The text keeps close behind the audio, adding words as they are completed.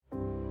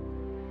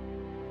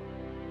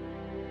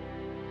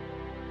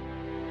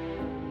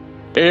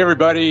Hey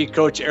everybody,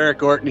 Coach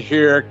Eric Orton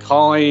here,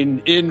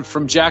 calling in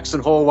from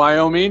Jackson Hole,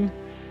 Wyoming,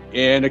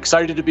 and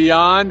excited to be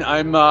on.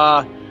 I'm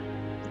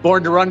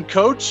Born to Run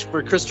coach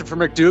for Christopher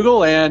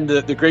McDougall and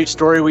the great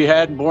story we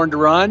had in Born to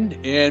Run,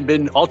 and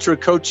been ultra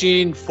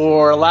coaching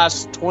for the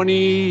last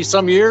 20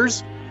 some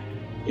years,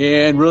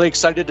 and really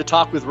excited to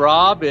talk with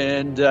Rob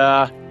and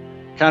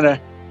kind of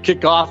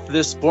kick off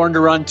this Born to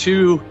Run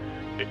 2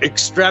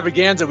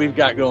 extravaganza we've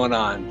got going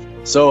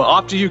on. So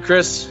off to you,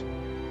 Chris.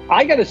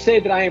 I got to say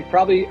that I am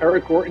probably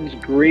Eric Orton's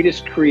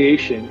greatest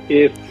creation.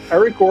 If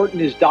Eric Orton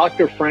is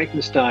Dr.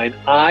 Frankenstein,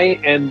 I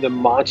am the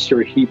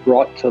monster he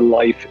brought to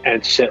life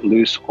and set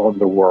loose on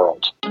the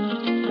world.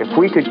 If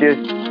we could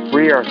just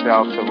free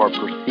ourselves of our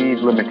perceived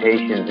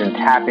limitations and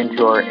tap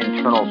into our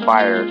internal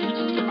fire,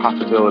 the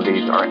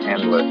possibilities are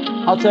endless.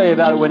 I'll tell you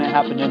about it when it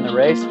happened in the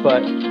race,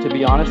 but to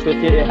be honest with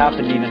you, it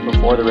happened even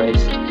before the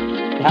race.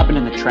 It happened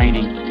in the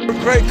training.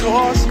 Great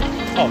cause.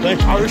 Oh,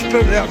 thank you. I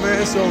respect that,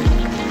 man, so...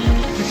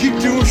 keep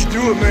doing what you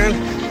do it, man.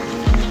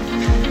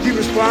 Keep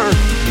inspiring.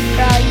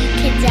 For all you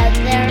kids out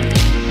there,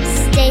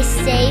 stay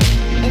safe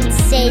and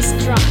stay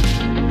strong.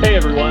 Hey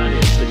everyone,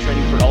 it's the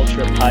Training for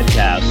Ultra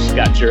podcast.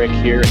 Scott Jurek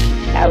here.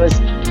 I was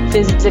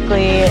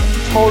physically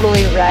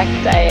totally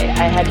wrecked.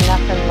 I had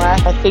nothing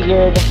left. I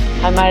figured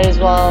I might as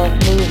well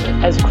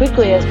move as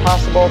quickly as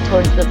possible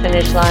towards the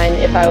finish line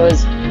if I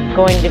was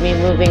going to be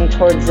moving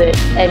towards it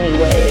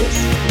anyways.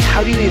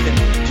 How do you even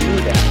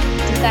do that?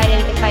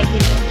 Decided if I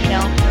could,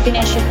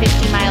 finish a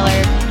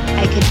 50-miler,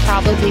 I could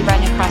probably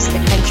run across the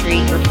country.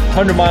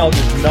 100 miles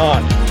is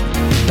not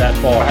that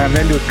far. I'm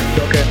into it.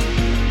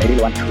 I really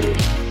want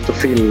to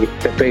feel the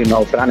pain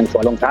of running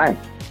for a long time.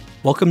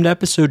 Welcome to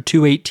episode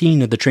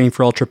 218 of the Training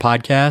for Ultra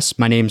podcast.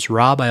 My name's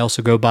Rob. I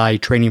also go by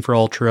Training for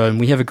Ultra, and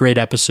we have a great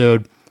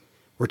episode.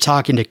 We're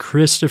talking to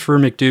Christopher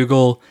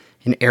McDougall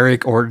and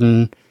Eric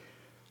Orton,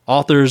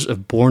 authors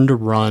of Born to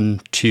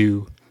Run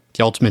 2,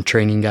 the Ultimate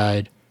Training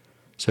Guide.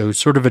 So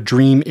sort of a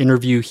dream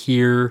interview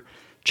here.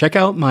 Check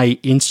out my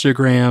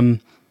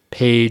Instagram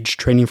page,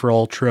 Training for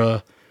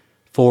Ultra,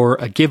 for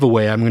a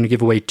giveaway. I'm going to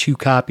give away 2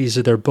 copies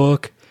of their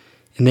book.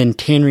 And then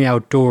Tannery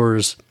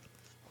Outdoors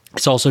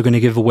is also going to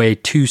give away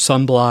 2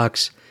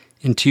 sunblocks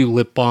and 2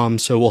 lip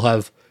balms. So we'll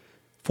have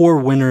 4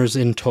 winners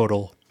in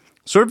total.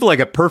 Sort of like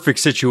a perfect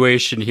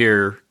situation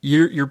here.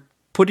 You're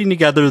putting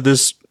together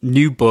this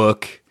new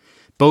book.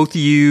 Both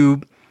of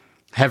you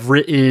have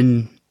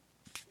written,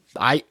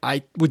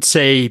 I would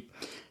say,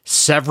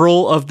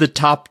 several of the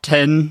top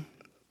 10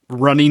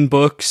 running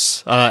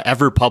books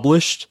ever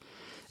published.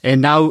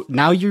 And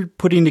now you're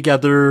putting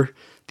together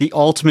the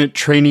Ultimate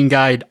Training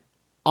Guide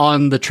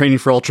on the Training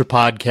for Ultra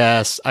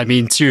podcast. I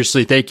mean,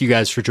 seriously, thank you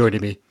guys for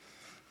joining me.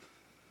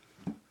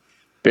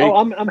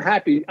 I'm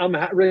happy. I'm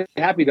really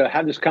happy to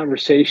have this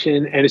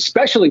conversation, and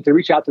especially to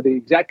reach out to the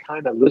exact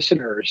kind of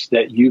listeners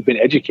that you've been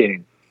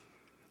educating.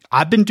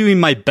 I've been doing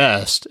my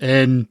best,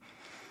 and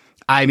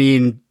I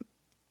mean,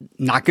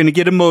 not going to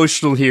get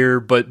emotional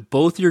here, but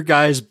both your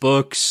guys'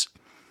 books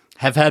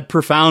have had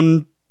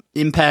profound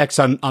impacts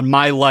on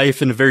my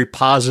life in a very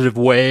positive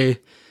way.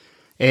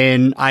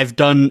 And I've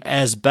done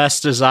as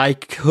best as I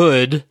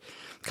could,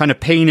 kind of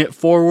paying it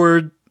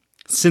forward,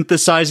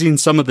 synthesizing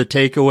some of the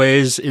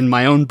takeaways in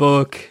my own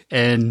book.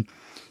 And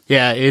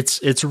yeah,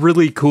 it's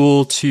really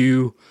cool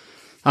to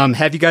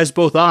have you guys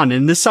both on.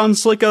 And this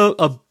sounds like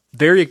a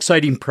very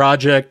exciting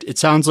project. It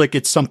sounds like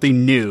it's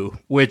something new,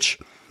 which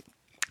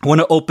I want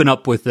to open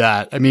up with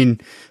that. I mean,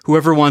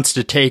 whoever wants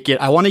to take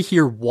it, I want to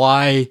hear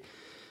why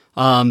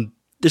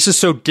this is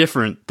so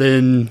different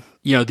than,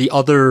 the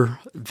other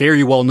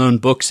very well-known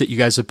books that you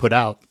guys have put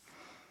out.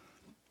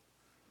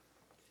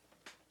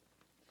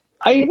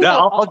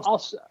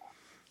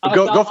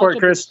 Go for it,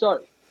 Chris.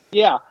 Start.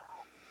 Yeah.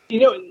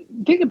 The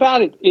thing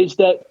about it is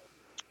that,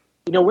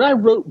 when I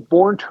wrote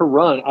Born to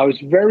Run, I was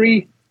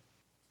very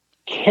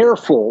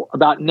careful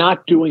about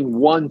not doing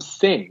one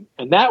thing,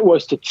 and that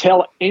was to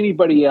tell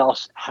anybody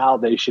else how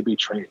they should be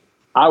training.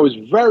 I was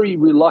very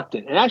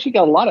reluctant, and actually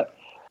got a lot of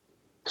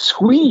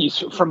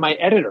squeeze from my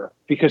editor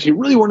because he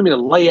really wanted me to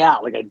lay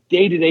out like a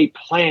day-to-day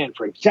plan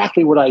for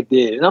exactly what I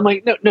did. And I'm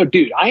like, no,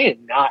 dude, I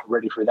am not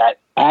ready for that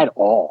at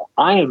all.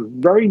 I am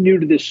very new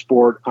to this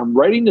sport. I'm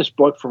writing this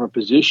book from a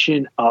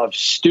position of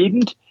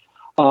student,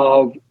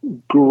 of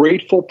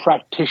grateful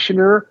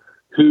practitioner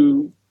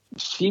who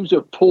seems to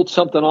have pulled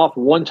something off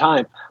one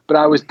time, but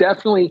I was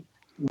definitely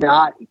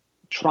not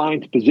trying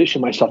to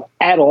position myself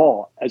at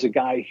all as a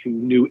guy who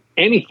knew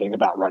anything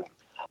about running.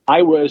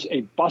 I was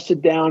a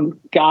busted down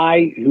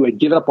guy who had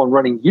given up on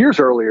running years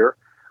earlier,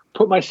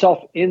 put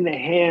myself in the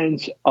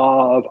hands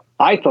of,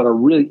 I thought, a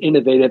really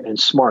innovative and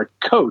smart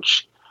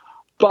coach,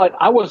 but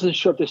I wasn't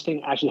sure if this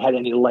thing actually had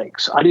any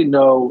legs. I didn't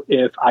know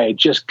if I had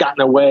just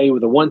gotten away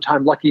with a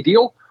one-time lucky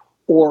deal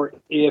or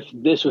if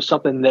this was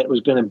something that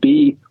was going to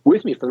be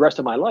with me for the rest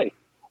of my life.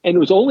 And it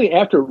was only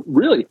after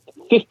really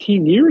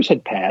 15 years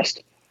had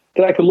passed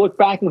that I could look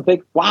back and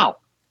think, wow,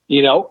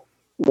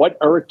 what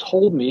Eric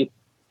told me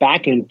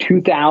back in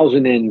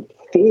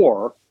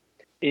 2004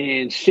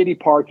 in City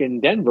Park in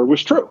Denver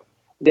was true.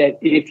 That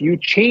if you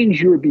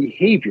change your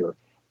behavior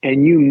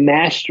and you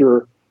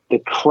master the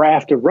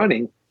craft of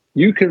running,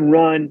 you can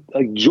run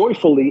like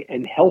joyfully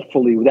and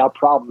healthfully without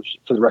problems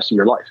for the rest of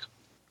your life.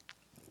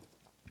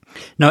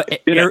 Now,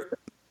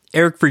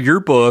 Eric, for your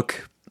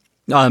book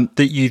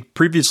that you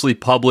previously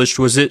published,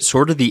 was it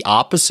sort of the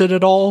opposite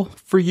at all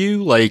for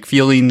you? Like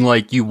feeling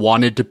like you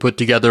wanted to put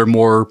together a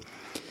more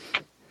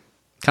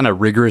kind of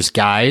rigorous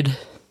guide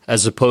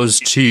as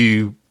opposed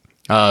to,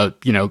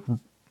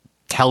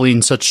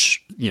 telling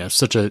such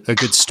a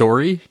good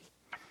story?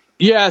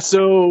 Yeah.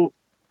 So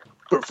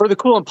for the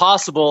Cool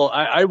Impossible,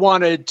 I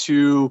wanted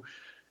to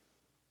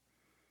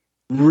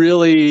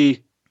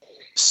really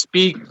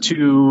speak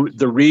to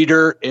the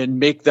reader and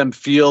make them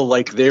feel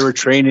like they were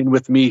training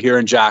with me here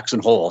in Jackson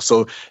Hole.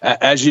 So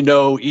as you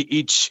know,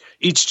 each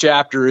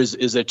chapter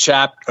is a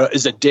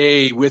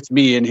day with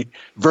me and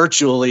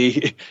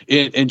virtually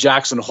in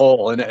Jackson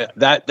Hole. And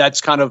that's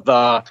kind of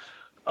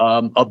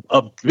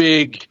a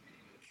big,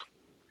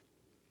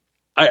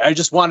 I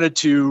just wanted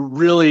to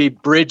really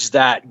bridge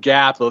that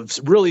gap of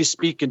really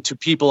speaking to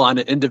people on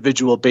an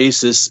individual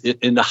basis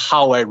in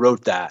how I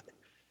wrote that.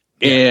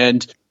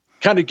 And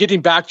kind of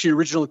getting back to your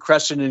original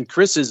question and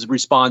Chris's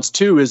response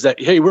too, is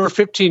that, hey, we're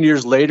 15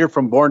 years later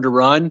from Born to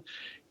Run.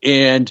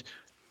 And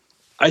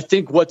I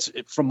think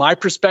from my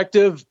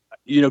perspective,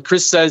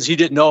 Chris says he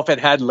didn't know if it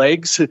had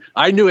legs.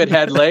 I knew it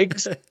had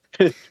legs.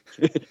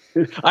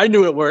 I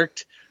knew it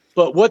worked.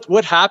 But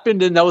what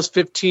happened in those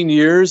 15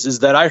 years is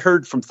that I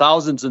heard from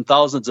thousands and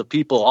thousands of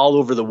people all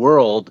over the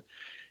world.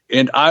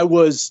 And I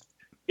was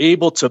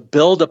able to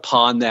build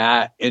upon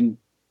that and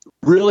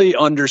really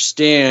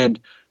understand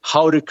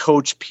how to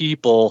coach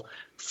people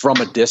from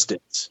a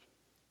distance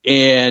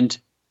and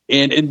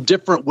in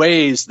different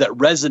ways that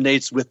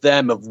resonates with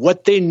them of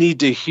what they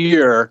need to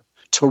hear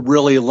to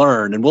really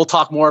learn. And we'll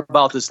talk more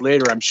about this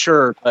later, I'm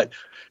sure, but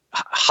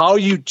how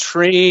you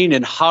train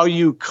and how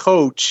you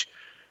coach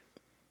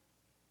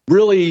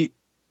really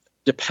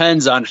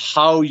depends on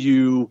how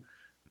you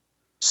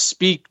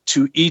speak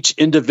to each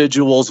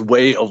individual's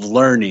way of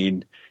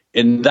learning.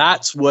 And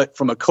that's what,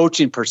 from a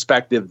coaching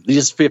perspective,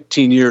 these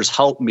 15 years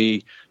helped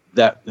me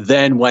that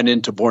then went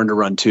into Born to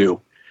Run 2.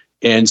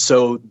 And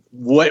so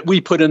what we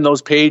put in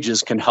those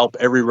pages can help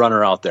every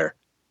runner out there.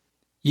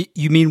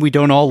 You mean we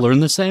don't all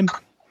learn the same?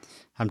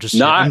 I'm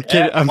kidding.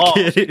 I'm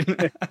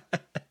kidding.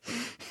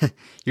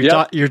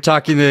 You're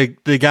talking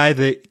the guy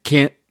that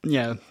can't,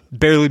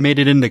 barely made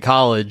it into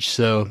college.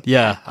 So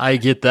yeah, I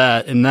get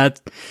that. And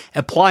that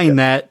applying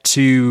that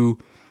to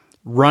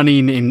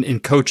running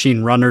and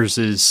coaching runners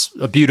is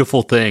a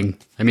beautiful thing.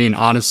 I mean,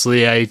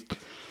 honestly, I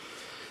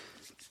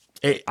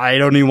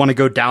don't even want to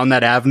go down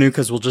that avenue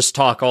because we'll just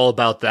talk all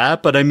about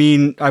that. But I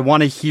mean, I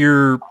want to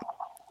hear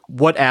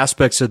what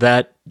aspects of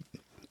that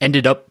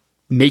ended up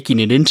making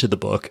it into the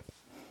book.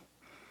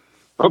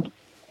 Oh,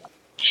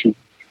 shoot.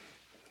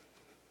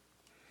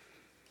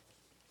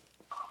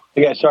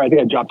 Yeah, sorry, I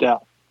think I dropped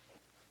out.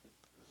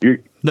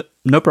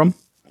 No problem.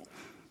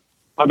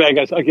 My bad,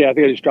 guys. Okay, I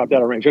think I just dropped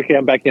out of range. Okay,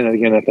 I'm back in it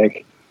again, I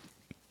think.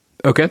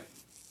 Okay.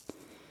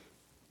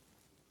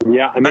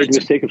 Yeah, I made the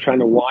mistake of trying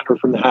to wander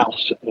from the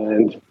house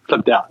and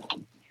flipped out.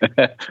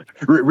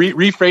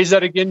 Rephrase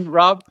that again,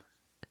 Rob.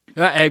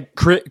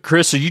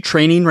 Chris, are you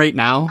training right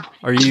now?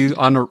 Are you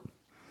on a...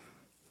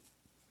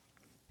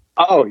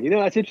 Oh,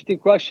 that's an interesting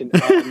question.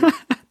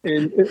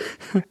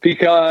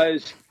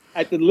 Because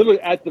at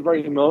the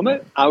very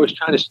moment, I was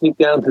trying to sneak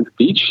down to the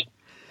beach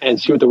and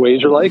see what the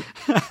waves are like.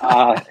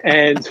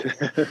 And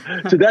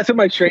so that's what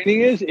my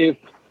training is. If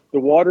the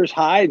water's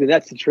high, then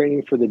that's the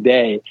training for the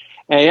day.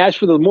 And as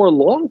for the more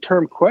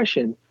long-term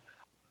question,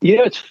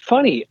 it's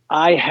funny.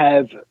 I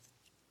have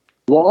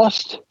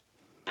lost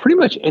pretty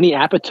much any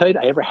appetite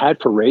I ever had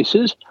for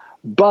races,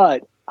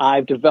 but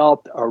I've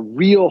developed a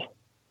real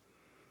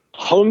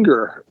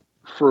hunger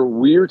for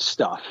weird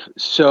stuff.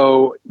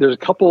 So there's a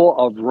couple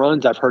of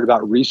runs I've heard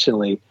about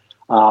recently.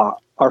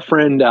 Our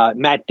friend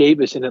Matt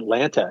Davis in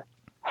Atlanta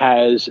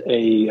has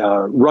a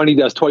run he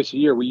does twice a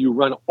year where you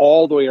run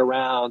all the way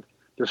around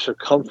the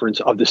circumference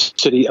of the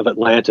city of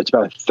Atlanta. It's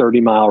about a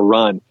 30-mile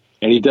run.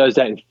 And he does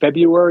that in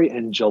February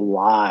and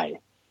July.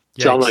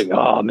 Yikes. So I'm like,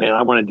 oh, man,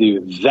 I want to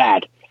do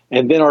that.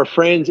 And then our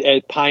friends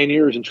at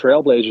Pioneers and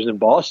Trailblazers in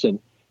Boston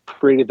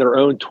created their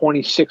own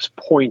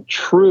 26-point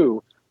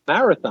true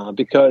marathon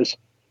because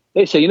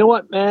they say, you know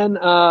what, man,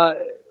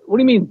 what do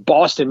you mean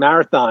Boston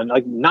Marathon?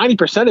 Like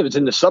 90% of it's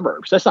in the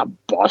suburbs. That's not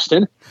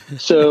Boston.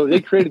 So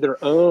they created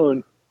their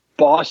own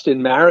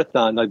Boston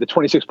Marathon, like the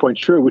 26-point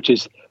true, which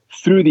is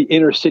through the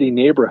inner city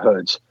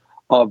neighborhoods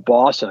of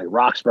Boston, like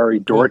Roxbury,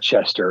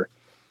 Dorchester.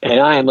 And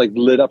I am like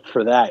lit up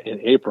for that in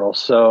April.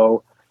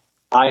 So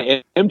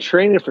I am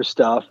training for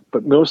stuff,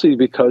 but mostly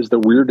because the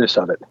weirdness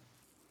of it.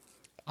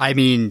 I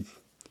mean,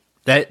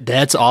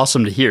 that's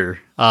awesome to hear.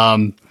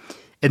 And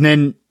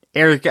then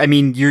Eric, I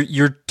mean,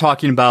 you're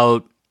talking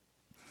about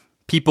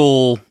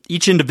people,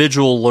 each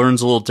individual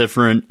learns a little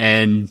different,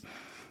 and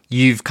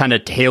you've kind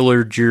of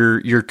tailored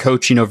your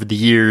coaching over the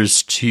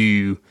years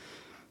to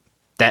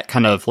that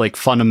kind of like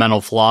fundamental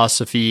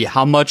philosophy.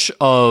 How much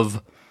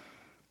of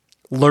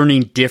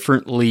learning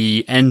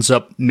differently ends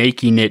up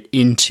making it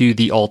into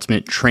the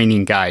Ultimate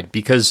Training Guide,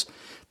 because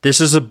this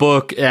is a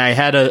book, and I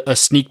had a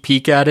sneak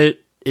peek at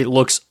it. It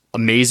looks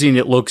amazing.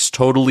 It looks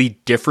totally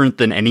different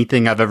than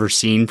anything I've ever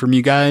seen from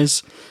you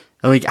guys.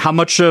 And like, how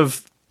much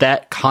of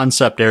that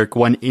concept, Eric,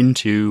 went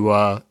into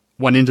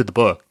the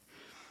book?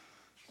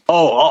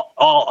 Oh,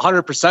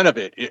 100% of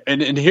it.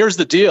 And here's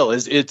the deal: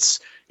 is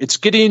it's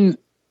getting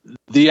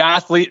the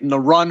athlete and the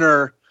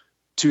runner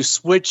to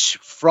switch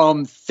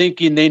from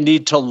thinking they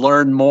need to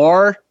learn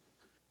more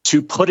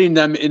to putting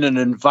them in an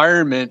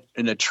environment,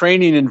 in a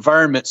training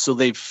environment, so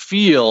they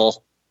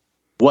feel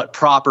what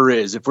proper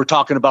is. If we're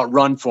talking about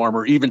run form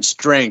or even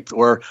strength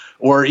or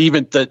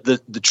even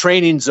the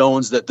training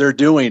zones that they're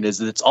doing, is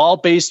that it's all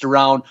based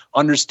around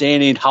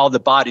understanding how the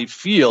body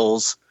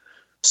feels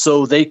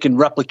so they can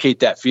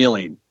replicate that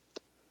feeling.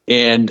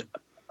 And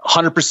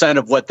 100%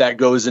 of what that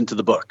goes into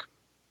the book.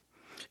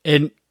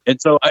 And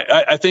so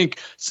I think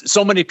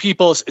so many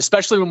people,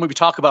 especially when we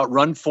talk about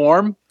run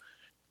form,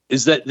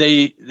 is that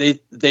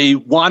they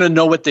want to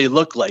know what they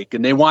look like,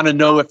 and they want to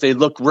know if they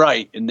look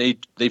right, and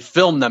they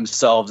film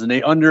themselves, and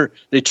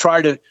they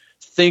try to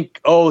think,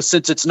 oh,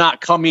 since it's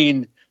not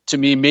coming to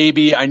me,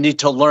 maybe I need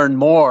to learn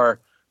more.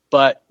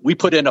 But we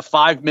put in a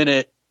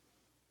 5-minute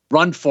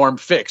run form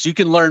fix. You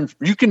can learn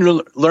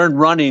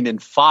running in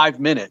 5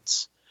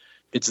 minutes.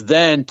 It's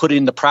then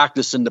putting the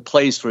practice into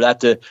place for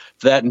that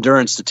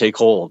endurance to take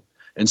hold.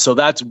 And so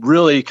that's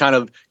really kind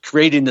of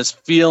creating this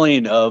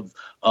feeling of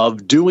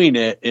doing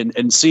it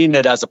and seeing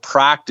it as a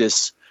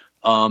practice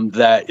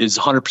that is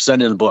 100% in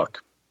the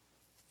book.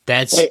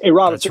 That's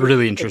Rob, that's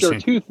really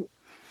interesting.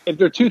 If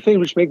there are two things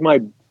which make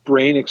my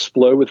brain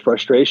explode with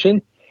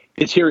frustration,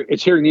 it's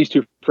hearing these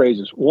two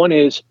phrases. One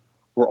is,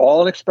 we're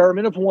all an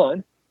experiment of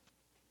one.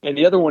 And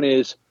the other one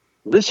is,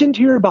 listen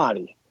to your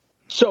body.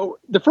 So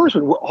the first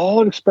one, we're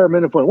all an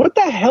experiment of one. What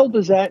the hell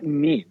does that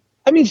mean?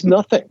 That means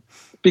nothing,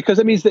 because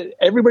it means that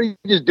everybody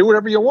just do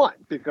whatever you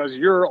want, because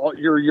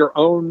you're your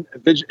own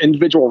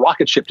individual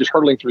rocket ship just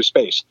hurtling through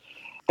space.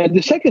 And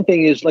the second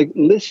thing is, like,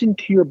 listen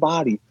to your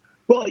body.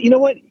 Well, you know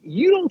what?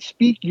 You don't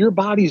speak your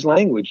body's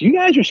language. You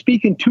guys are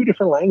speaking two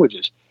different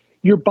languages.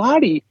 Your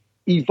body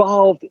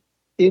evolved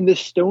in the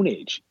Stone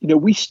Age. You know,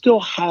 we still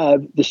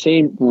have the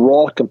same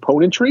raw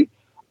componentry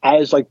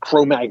as like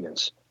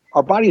Cro-Magnons.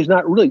 Our body has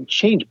not really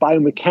changed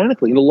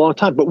biomechanically in a long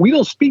time, but we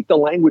don't speak the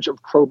language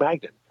of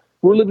Cro-Magnon.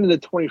 We're living in the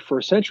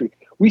 21st century.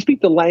 We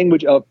speak the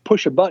language of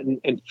push a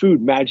button and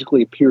food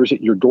magically appears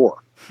at your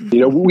door. You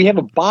know, we have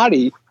a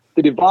body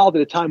that evolved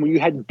at a time when you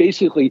had to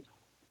basically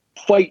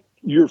fight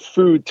your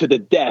food to the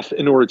death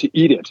in order to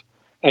eat it.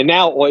 And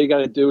now all you got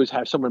to do is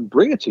have someone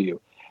bring it to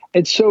you.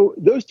 And so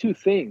those two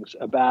things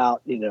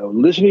about, you know,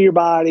 listen to your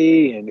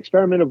body and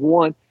experiment of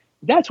one,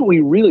 that's what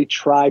we really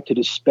tried to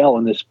dispel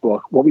in this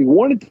book. What we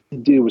wanted to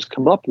do was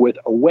come up with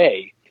a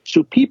way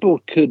so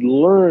people could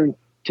learn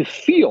to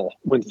feel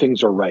when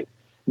things are right,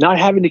 not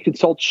having to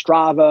consult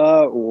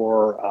Strava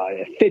or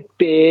a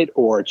Fitbit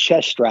or a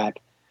chest strap,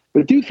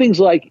 but do things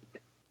like,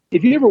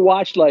 if you ever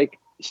watched like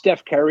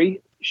Steph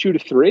Curry shoot a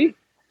three,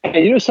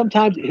 and you know,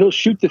 sometimes he'll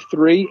shoot the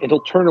three and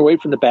he'll turn away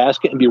from the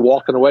basket and be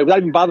walking away without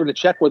even bothering to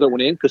check whether it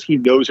went in, because he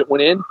knows it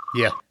went in.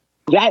 Yeah.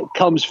 That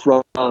comes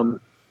from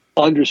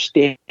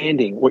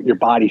understanding what your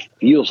body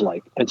feels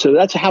like. And so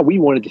that's how we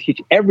wanted to teach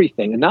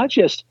everything, and not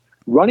just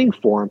running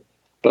form,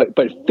 but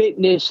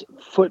fitness,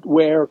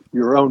 footwear,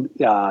 your own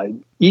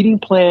eating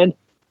plan.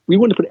 We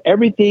want to put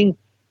everything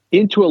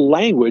into a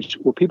language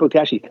where people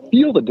can actually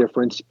feel the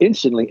difference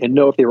instantly and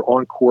know if they were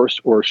on course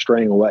or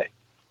straying away.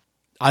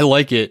 I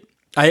like it.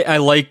 I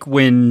like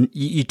when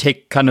you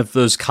take kind of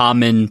those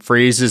common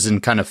phrases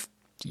and kind of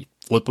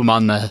flip them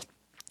on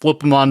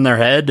their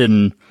head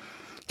and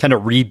kind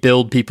of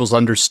rebuild people's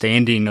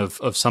understanding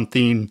of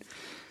something.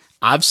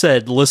 I've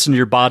said, listen to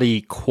your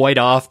body quite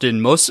often.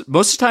 Most of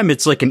the time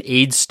it's like an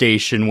aid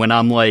station when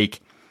I'm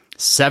like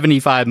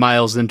 75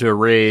 miles into a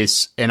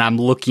race and I'm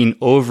looking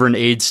over an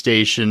aid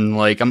station.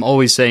 Like, I'm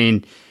always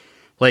saying,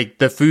 like,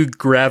 the food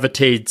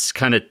gravitates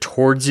kind of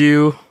towards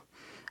you.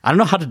 I don't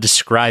know how to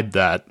describe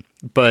that,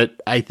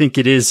 but I think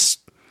it is,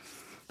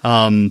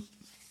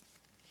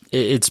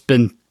 it's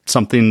been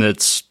something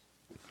that's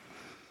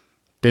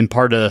been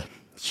part of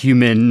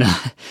human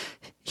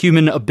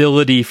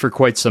ability for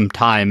quite some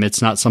time.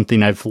 It's not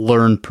something I've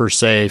learned per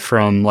se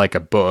from like a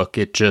book.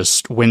 It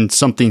just, when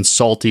something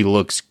salty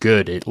looks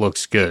good, it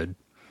looks good.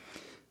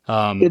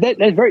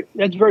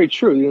 That's very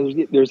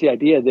true. There's the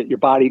idea that your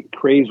body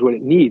craves what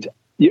it needs.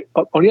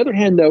 On the other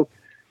hand, though,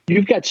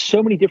 you've got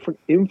so many different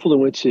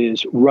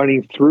influences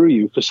running through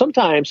you. Because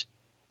sometimes,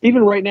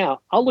 even right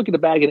now, I'll look at a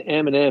bag of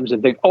M&Ms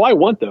and think, oh, I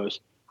want those.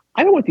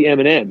 I don't want the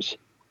M&Ms.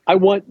 I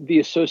want the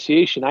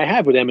association I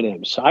have with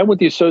M&Ms. I want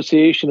the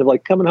association of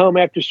like coming home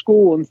after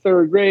school in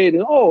third grade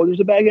and, oh, there's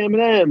a bag of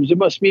M&Ms. It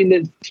must mean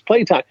that it's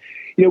playtime.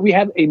 You know, we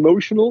have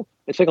emotional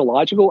and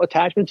psychological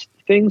attachments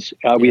to things.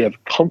 We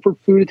have comfort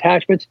food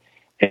attachments.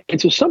 And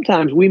so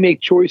sometimes we make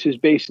choices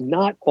based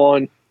not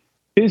on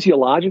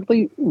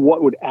physiologically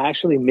what would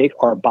actually make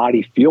our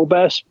body feel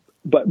best,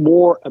 but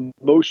more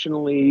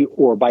emotionally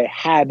or by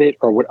habit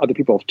or what other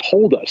people have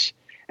told us.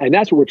 And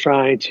that's what we're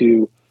trying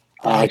to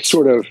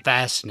sort of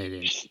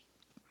fascinating,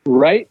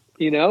 right?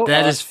 You know,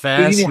 that is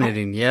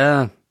fascinating.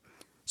 Yeah.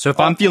 So if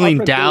I'm feeling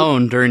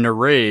down during a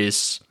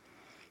race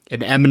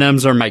and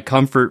M&Ms are my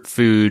comfort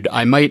food,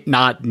 I might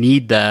not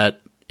need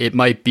that. It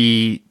might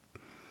be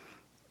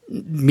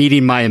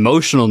meeting my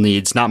emotional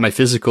needs, not my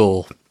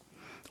physical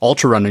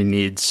ultra running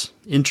needs.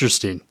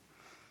 Interesting.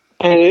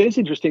 And it is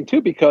interesting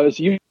too, because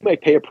you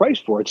might pay a price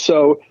for it.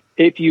 So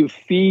if you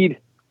feed,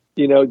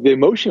 the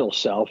emotional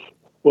self,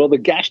 well, the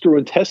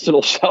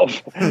gastrointestinal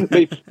self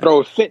may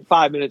throw a fit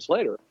 5 minutes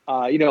later.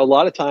 A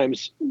lot of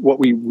times what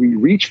we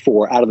reach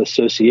for out of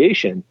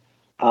association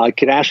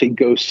can actually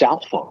go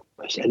south on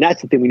us. And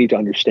that's the thing we need to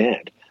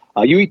understand.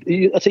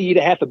 Let's say you eat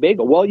a half a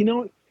bagel. Well,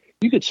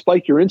 you could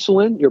spike your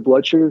insulin, your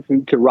blood sugar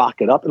could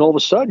rocket up, and all of a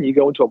sudden you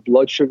go into a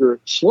blood sugar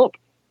slump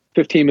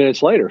 15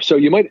 minutes later. So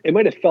it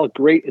might have felt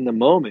great in the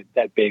moment,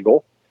 that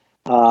bagel,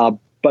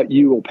 but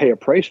you will pay a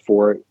price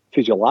for it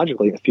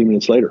physiologically a few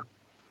minutes later.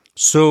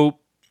 So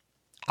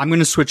I'm going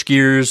to switch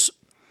gears.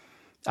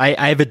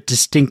 I have a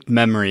distinct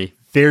memory,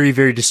 very,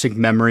 very distinct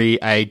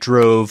memory. I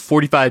drove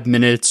 45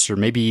 minutes or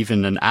maybe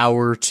even an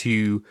hour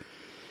to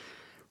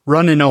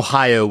run in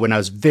Ohio when I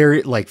was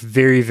very, I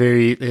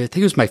think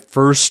it was my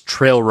first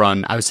trail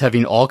run. I was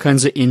having all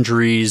kinds of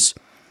injuries.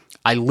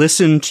 I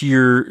listened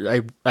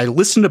to I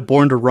listened to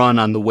Born to Run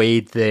on the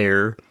way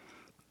there,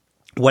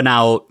 went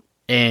out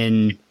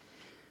and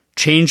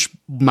changed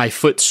my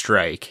foot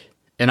strike.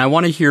 And I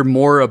want to hear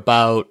more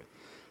about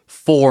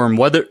form,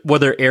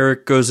 whether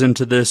Eric goes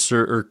into this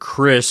or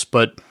Chris,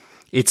 but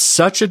it's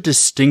such a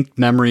distinct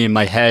memory in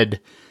my head,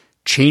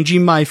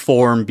 changing my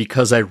form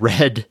because I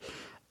read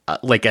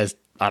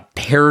a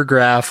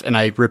paragraph and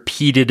I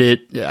repeated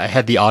it. I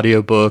had the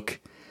audiobook,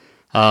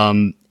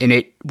 and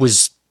it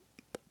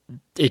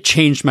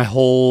changed my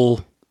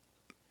whole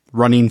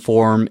running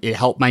form. It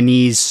helped my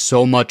knees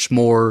so much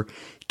more,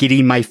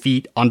 getting my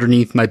feet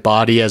underneath my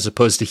body as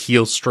opposed to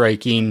heel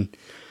striking.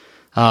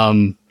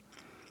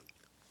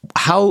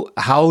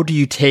 How do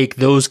you take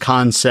those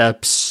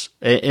concepts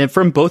and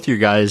from both your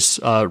guys'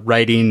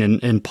 writing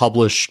and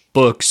published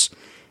books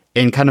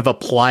and kind of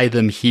apply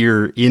them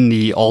here in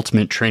the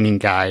Ultimate Training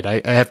Guide?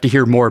 I have to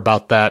hear more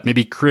about that.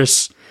 Maybe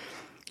Chris,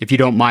 if you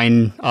don't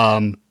mind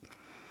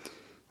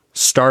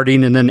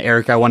starting, and then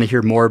Eric, I want to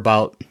hear more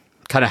about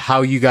kind of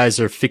how you guys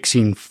are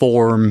fixing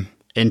form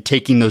and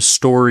taking those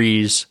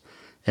stories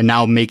and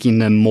now making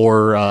them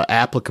more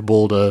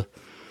applicable to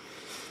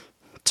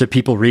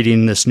people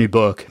reading this new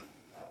book.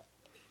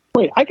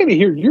 Wait, I got to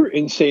hear your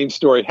insane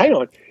story. Hang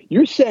on.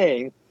 You're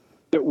saying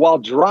that while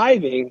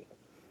driving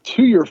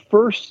to your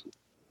first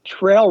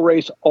trail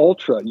race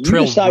ultra, you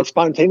decide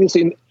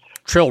spontaneously...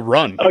 Trail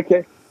run.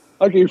 Okay,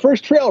 your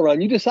first trail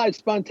run, you decide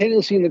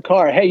spontaneously in the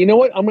car, hey, you know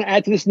what? I'm going to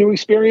add to this new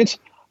experience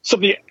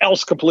something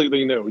else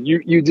completely new.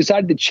 You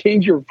decided to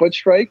change your foot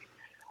strike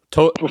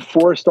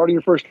before starting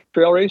your first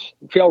trail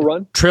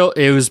run?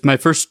 It was my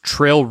first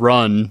trail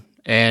run,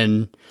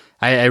 and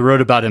I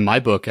wrote about it in my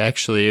book,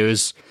 actually. It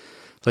was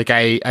like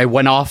I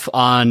went off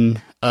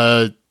on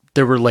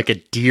there's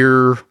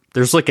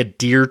a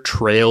deer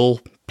trail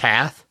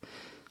path.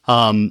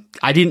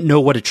 I didn't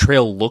know what a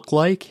trail looked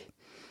like.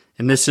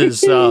 And this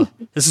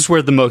is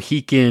where the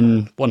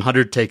Mohican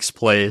 100 takes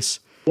place.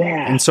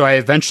 Yeah. And so I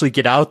eventually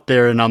get out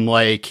there and I'm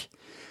like,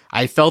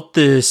 I felt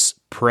this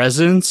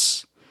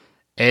presence,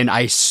 and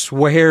I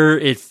swear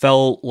it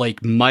felt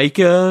like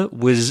Micah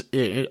was,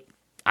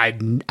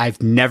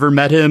 I've never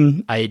met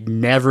him. I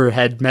never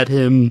had met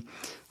him,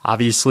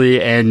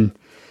 obviously. And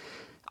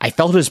I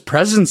felt his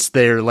presence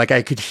there. Like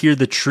I could hear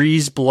the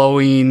trees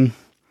blowing.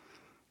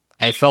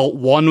 I felt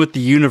one with the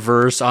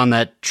universe on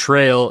that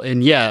trail.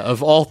 And yeah,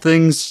 of all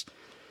things,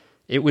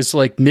 it was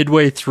like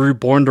midway through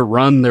Born to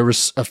Run, there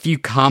was a few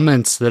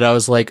comments that I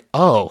was like,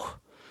 oh,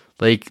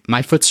 like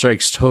my foot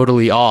strike's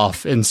totally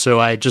off. And so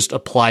I just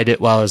applied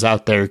it while I was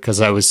out there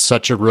because I was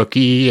such a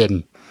rookie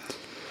and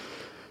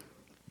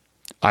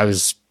I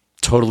was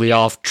totally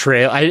off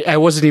trail. I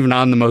wasn't even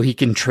on the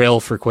Mohican Trail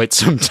for quite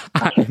some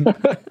time.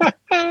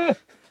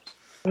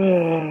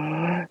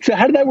 So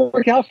how did that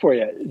work out for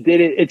you?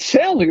 It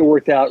sounds like it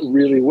worked out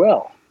really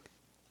well.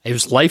 It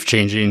was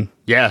life-changing.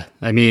 Yeah.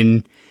 I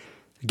mean,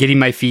 getting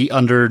my feet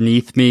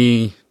underneath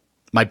me,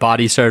 my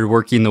body started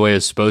working the way it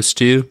was supposed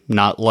to,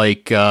 not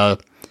like a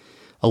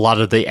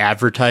lot of the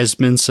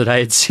advertisements that I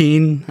had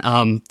seen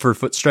for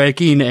foot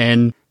striking.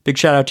 And big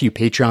shout out to you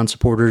Patreon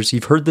supporters.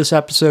 You've heard this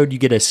episode. You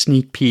get a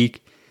sneak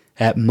peek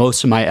at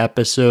most of my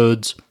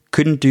episodes.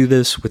 Couldn't do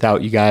this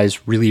without you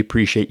guys. Really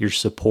appreciate your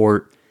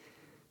support.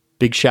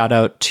 Big shout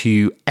out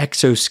to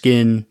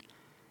Exoskin.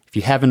 If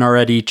you haven't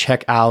already,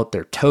 check out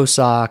their toe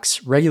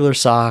socks, regular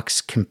socks,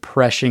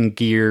 compression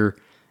gear.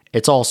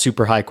 It's all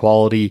super high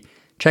quality.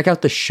 Check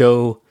out the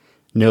show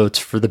notes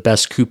for the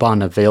best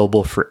coupon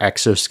available for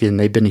Exoskin.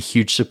 They've been a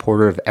huge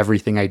supporter of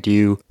everything I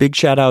do. Big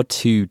shout out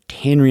to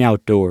Tannery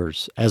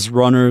Outdoors. As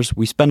runners,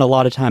 we spend a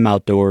lot of time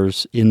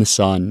outdoors in the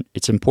sun.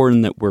 It's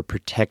important that we're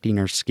protecting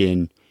our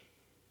skin.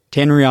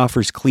 Tannery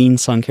offers clean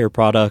sun care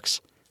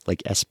products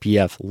like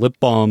SPF lip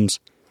balms,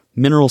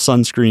 mineral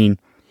sunscreen,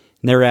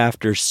 and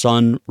thereafter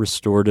sun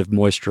restorative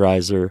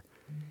moisturizer.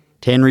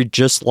 Tannery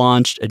just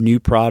launched a new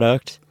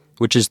product,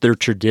 which is their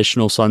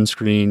traditional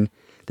sunscreen.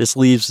 This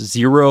leaves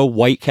zero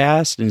white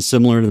cast and is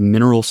similar to the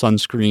mineral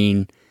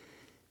sunscreen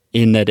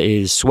in that it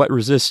is sweat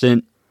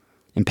resistant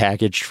and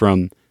packaged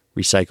from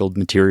recycled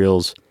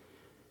materials.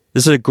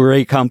 This is a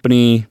great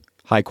company,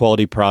 high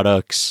quality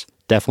products.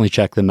 Definitely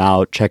check them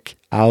out. Check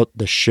out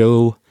the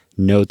show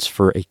notes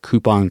for a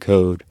coupon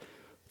code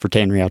for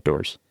Tannery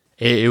Outdoors.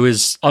 It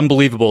was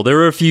unbelievable. There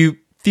were a few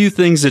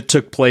things that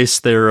took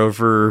place there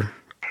over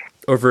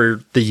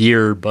the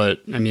year, but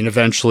I mean,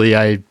 eventually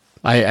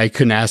I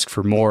couldn't ask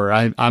for more.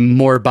 I'm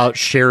more about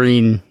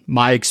sharing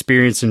my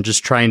experience and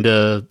just trying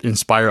to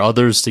inspire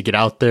others to get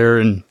out there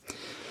and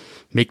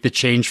make the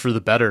change for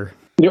the better.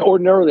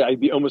 Ordinarily, I'd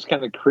be almost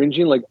kind of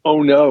cringing, like,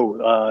 oh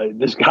no,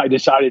 this guy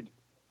decided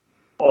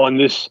on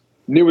this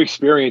new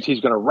experience he's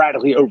going to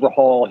radically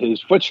overhaul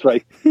his foot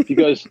strike,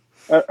 because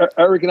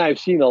Eric and I have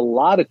seen a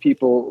lot of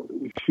people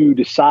who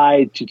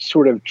decide to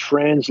sort of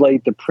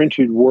translate the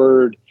printed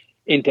word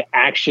into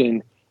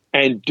action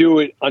and do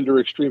it under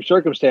extreme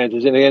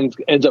circumstances, and it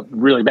ends up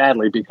really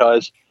badly,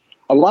 because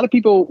a lot of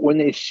people, when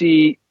they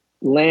see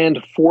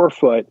land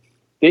forefoot,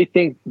 they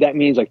think that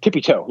means like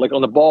tippy toe, like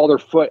on the ball of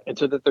their foot, and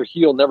so that their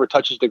heel never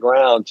touches the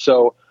ground.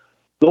 So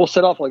they'll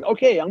set off like,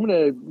 okay, I'm going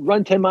to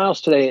run 10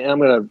 miles today, and I'm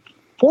going to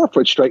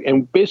forefoot strike.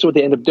 And basically what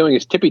they end up doing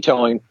is tippy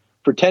toeing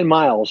for 10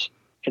 miles,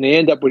 and they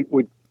end up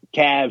with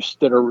calves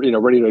that are,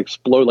 ready to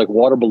explode like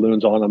water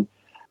balloons on them.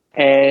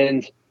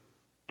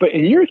 But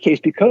in your case,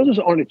 because it's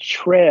on a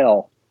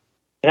trail,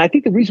 and I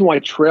think the reason why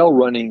trail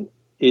running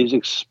is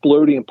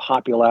exploding in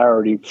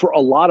popularity for a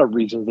lot of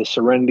reasons, the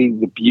serenity,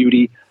 the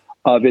beauty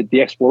of it,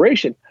 the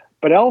exploration.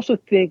 But I also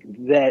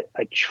think that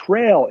a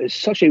trail is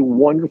such a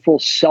wonderful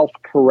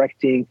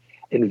self-correcting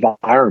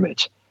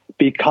environment,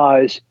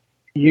 because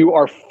you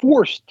are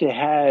forced to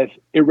have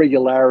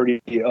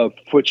irregularity of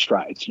foot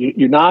strides.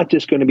 You're not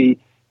just going to be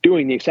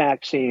doing the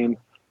exact same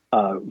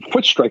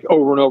foot strike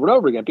over and over and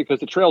over again, because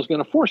the trail is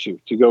going to force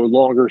you to go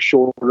longer,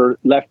 shorter,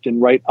 left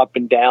and right, up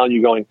and down.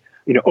 You're going,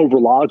 over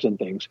logs and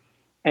things.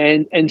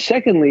 And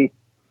secondly,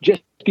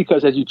 just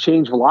because as you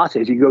change velocity,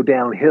 as you go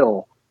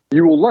downhill,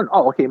 you will learn,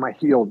 my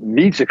heel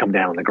needs to come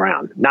down on the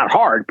ground. Not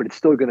hard, but it's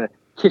still going to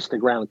kiss the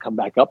ground and come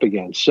back up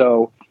again.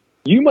 So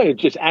you might have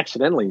just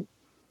accidentally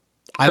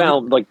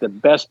found like the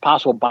best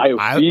possible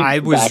biofeedback. I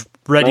was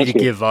ready to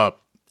give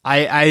up.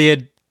 I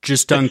had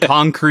just done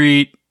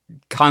concrete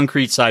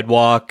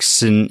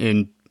sidewalks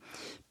and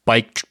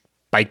bike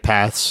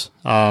paths.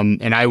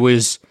 And I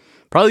was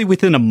probably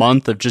within a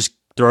month of just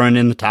throwing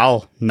in the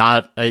towel.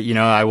 Not,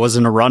 I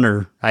wasn't a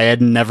runner. I had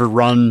never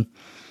run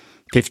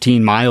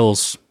 15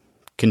 miles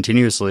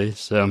continuously.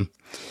 So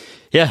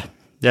yeah,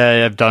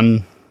 I've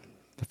done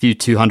a few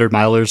 200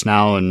 milers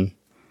now, and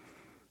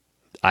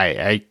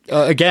I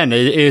again,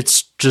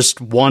 it's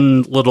just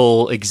one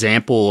little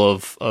example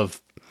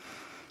of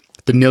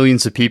the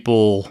millions of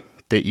people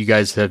that you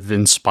guys have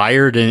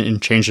inspired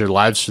and changed their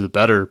lives for the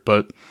better.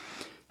 But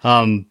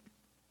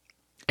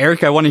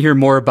Eric, I want to hear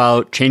more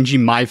about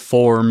changing my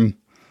form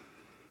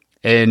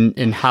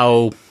and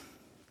how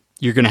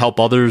you're going to help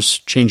others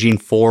changing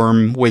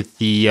form with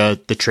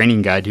the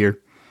training guide here.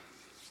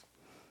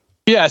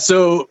 Yeah.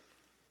 So,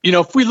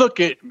 if we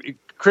look at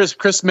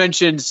Chris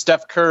mentioned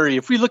Steph Curry.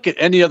 If we look at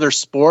any other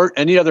sport,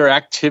 any other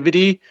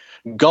activity,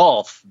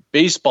 golf,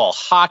 baseball,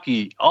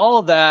 hockey, all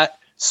of that,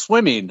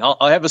 swimming, I'll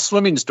have a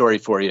swimming story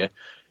for you.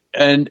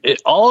 And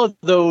all of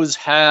those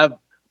have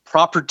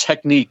proper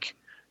technique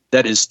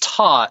that is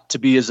taught to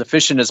be as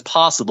efficient as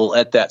possible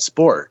at that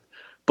sport.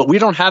 But we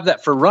don't have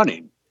that for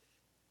running.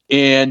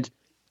 And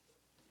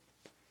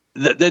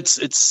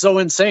it's so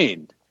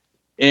insane.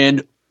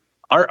 And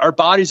our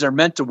bodies are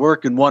meant to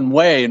work in one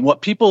way. And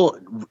what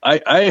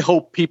I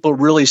hope people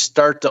really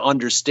start to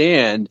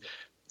understand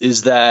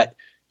is that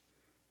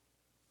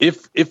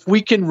if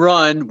we can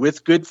run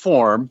with good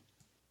form,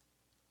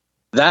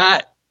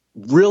 that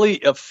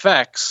really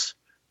affects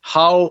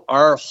how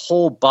our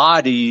whole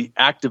body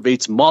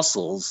activates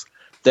muscles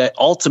that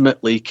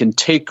ultimately can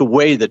take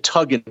away the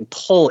tug and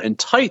pull and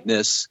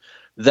tightness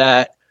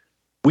that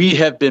we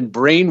have been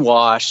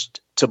brainwashed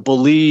to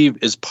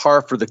believe is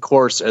par for the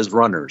course as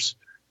runners.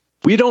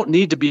 We don't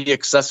need to be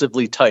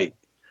excessively tight.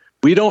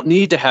 We don't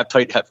need to have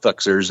tight hip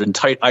flexors and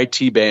tight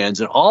IT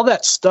bands and all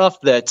that stuff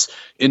that's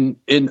in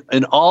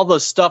all the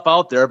stuff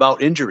out there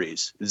about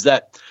injuries.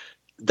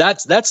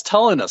 That's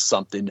telling us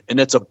something, and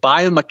it's a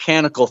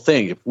biomechanical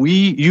thing. If we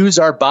use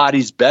our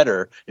bodies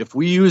better, if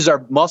we use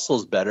our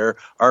muscles better,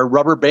 our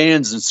rubber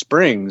bands and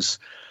springs,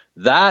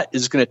 that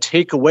is going to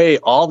take away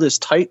all this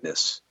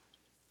tightness.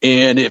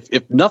 And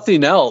if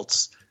nothing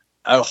else,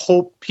 I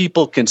hope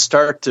people can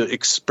start to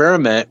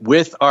experiment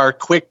with our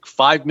quick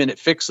 5-minute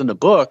fix in the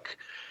book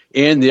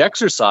and the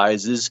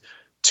exercises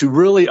to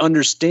really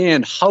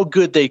understand how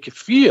good they could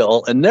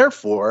feel. And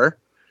therefore,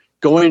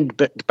 going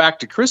back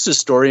to Chris's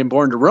story in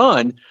Born to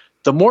Run,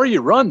 the more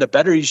you run, the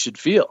better you should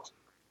feel.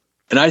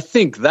 And I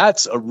think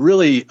that's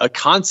a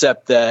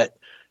concept that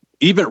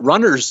even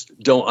runners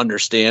don't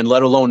understand,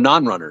 let alone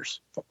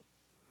non-runners.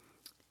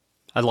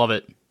 I love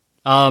it.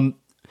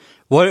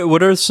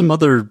 What are some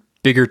other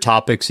bigger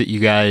topics that you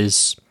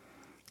guys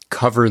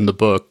cover in the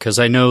book? Because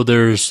I know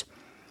there's,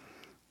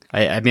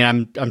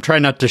 I'm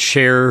trying not to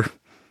share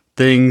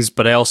things,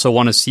 but I also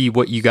want to see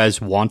what you guys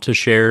want to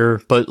share.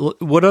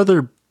 But what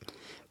other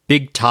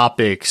big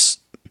topics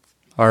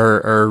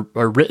are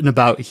written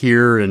about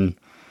here and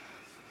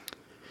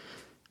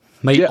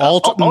might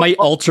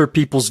alter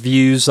people's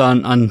views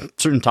on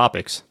certain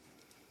topics?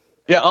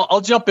 Yeah,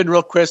 I'll jump in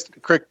real quick,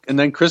 and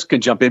then Chris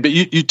can jump in. But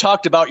you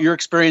talked about your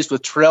experience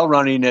with trail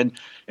running,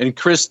 and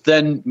Chris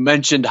then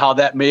mentioned how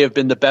that may have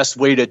been the best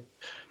way to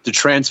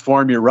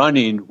transform your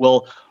running.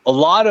 Well, a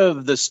lot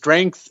of the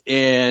strength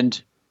and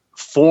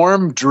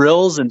form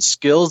drills and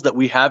skills that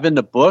we have in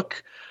the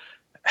book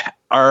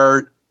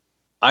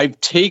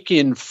I've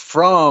taken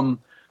from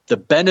the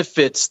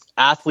benefits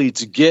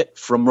athletes get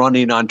from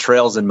running on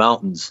trails and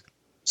mountains.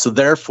 So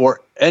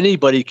therefore,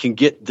 anybody can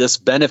get this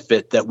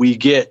benefit that we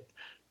get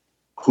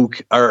who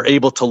are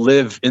able to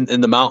live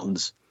in the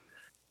mountains.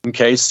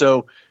 Okay,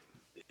 so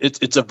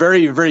it's a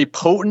very, very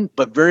potent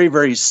but very,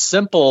 very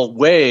simple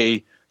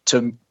way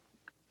to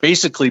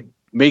basically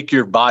make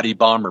your body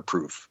bomber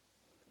proof.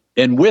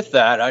 And with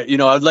that,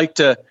 I'd like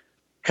to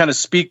kind of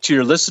speak to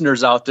your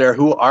listeners out there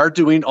who are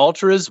doing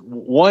ultras.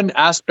 One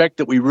aspect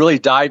that we really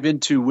dive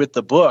into with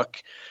the book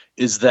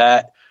is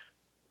that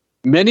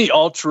many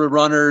ultra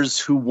runners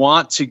who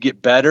want to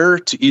get better,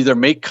 to either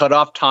make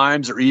cutoff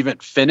times or even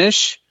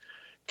finish,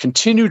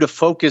 continue to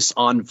focus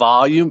on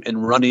volume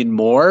and running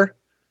more.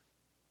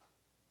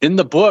 In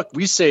the book,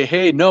 we say,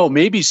 hey, no,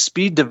 maybe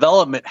speed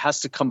development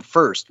has to come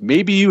first.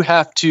 Maybe you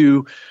have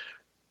to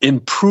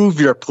improve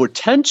your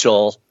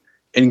potential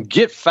and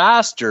get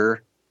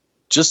faster,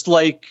 just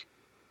like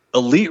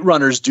elite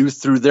runners do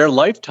through their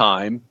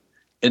lifetime,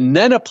 and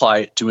then apply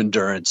it to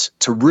endurance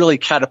to really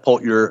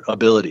catapult your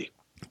ability.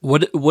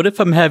 What if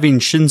I'm having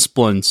shin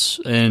splints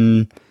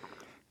and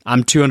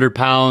I'm 200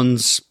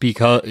 pounds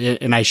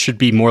and I should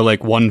be more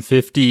like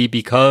 150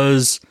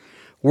 because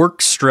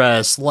work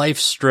stress, life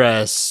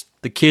stress,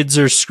 the kids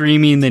are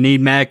screaming they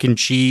need mac and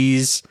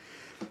cheese.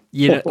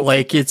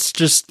 Like it's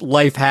just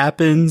life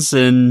happens,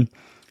 and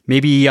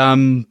maybe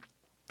I'm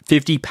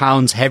 50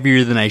 pounds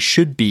heavier than I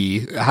should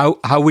be.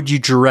 How would you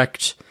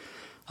direct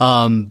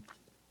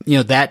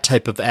that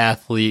type of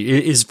athlete?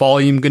 Is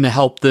volume going to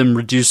help them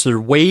reduce their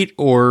weight,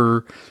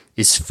 or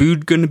is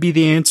food going to be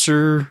the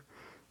answer,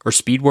 or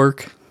speed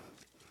work?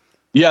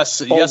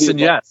 Yes, and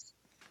yes.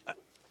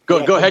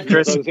 Go ahead,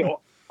 Chris. I was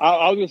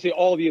going to say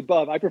all of the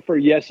above. I prefer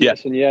yes,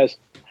 and yes.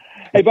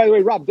 Hey, by the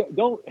way, Rob,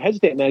 don't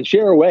hesitate, man.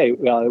 Share away.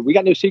 We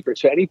got no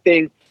secrets. So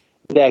anything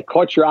that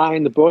caught your eye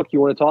in the book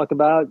you want to talk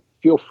about,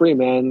 feel free,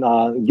 man.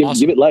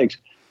 Give it legs.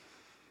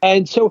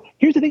 And so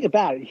here's the thing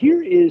about it.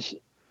 Here is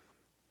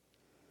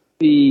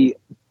the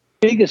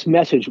biggest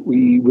message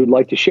we would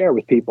like to share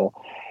with people.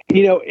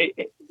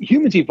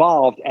 Humans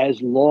evolved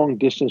as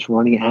long-distance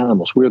running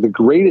animals. We're the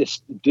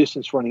greatest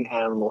distance running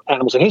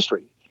animals in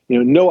history.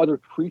 No other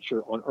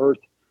creature on Earth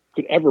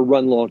could ever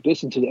run long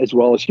distances as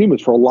well as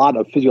humans for a lot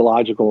of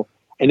physiological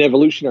and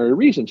evolutionary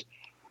reasons.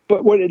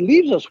 But what it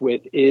leaves us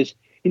with is,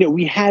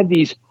 we have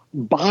these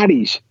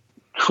bodies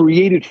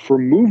created for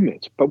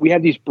movement, but we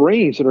have these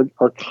brains that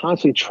are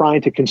constantly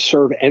trying to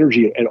conserve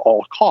energy at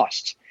all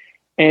costs.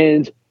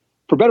 And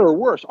for better or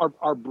worse,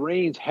 our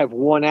brains have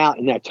won out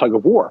in that tug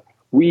of war.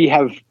 We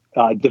have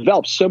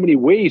developed so many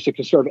ways to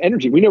conserve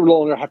energy. We no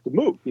longer have to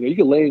move. You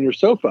can lay in your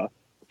sofa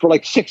for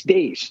like 6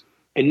 days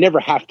and never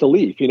have to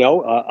leave,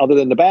 other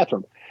than the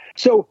bathroom.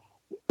 So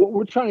what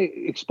we're trying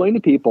to explain to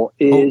people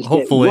is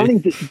hopefully. That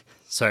running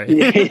Sorry.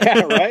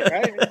 Yeah,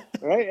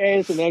 right.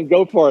 And so, man,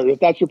 go for it. If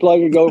that's your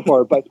pleasure, go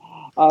for it. But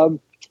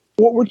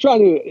what we're trying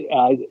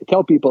to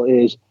tell people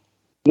is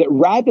that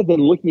rather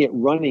than looking at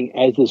running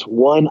as this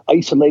one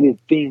isolated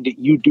thing that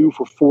you do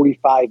for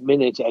 45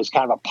 minutes as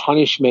kind of a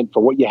punishment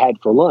for what you had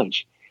for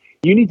lunch,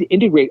 you need to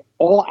integrate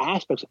all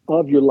aspects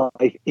of your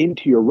life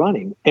into your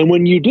running. And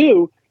when you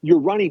do, your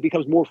running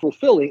becomes more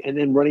fulfilling, and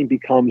then running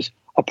becomes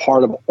a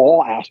part of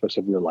all aspects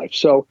of your life.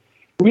 So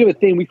we have a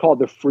thing we call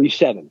the Free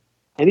 7.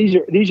 And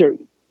these are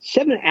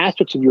 7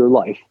 aspects of your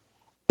life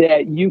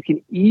that you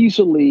can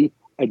easily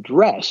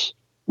address,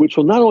 which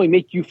will not only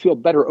make you feel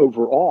better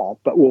overall,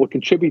 but will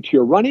contribute to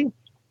your running.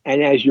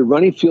 And as your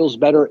running feels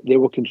better, they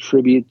will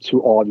contribute to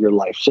all of your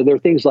life. So there are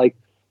things like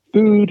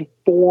food,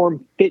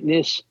 form,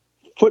 fitness,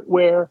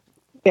 footwear,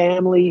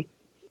 family,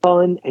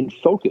 fun, and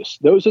focus.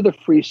 Those are the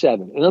Free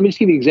 7. And let me just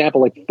give you an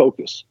example like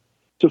focus.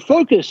 So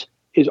focus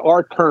is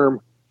our term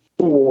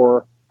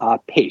for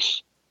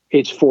pace.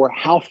 It's for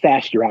how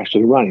fast you're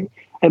actually running.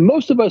 And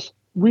most of us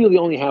really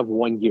only have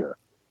one gear.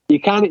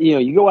 You kind of,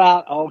 you go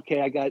out,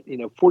 okay, I got,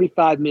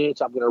 45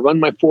 minutes. I'm going to run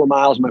my 4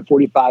 miles in my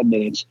 45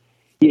 minutes.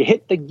 You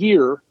hit the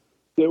gear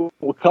that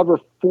will cover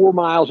 4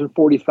 miles in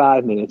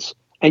 45 minutes.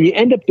 And you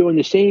end up doing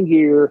the same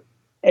gear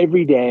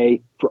every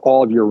day for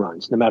all of your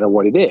runs, no matter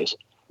what it is.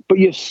 but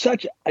you have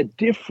such a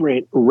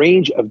different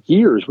range of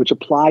gears, which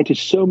apply to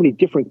so many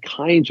different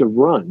kinds of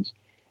runs.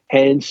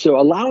 And so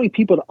allowing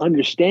people to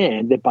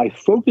understand that by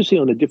focusing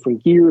on the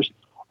different gears,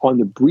 on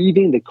the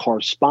breathing that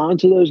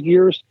corresponds to those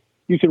gears,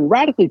 you can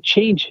radically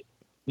change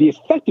the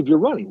effect of your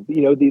running,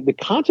 the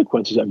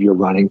consequences of your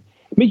running,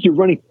 make your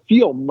running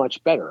feel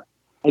much better.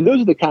 And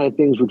those are the kind of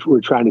things which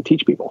we're trying to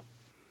teach people.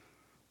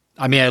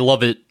 I mean, I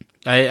love it.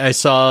 I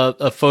saw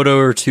a photo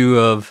or two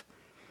of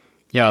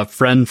a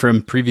friend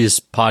from previous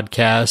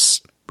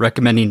podcasts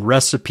recommending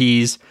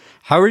recipes.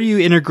 How are you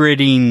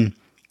integrating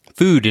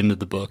food into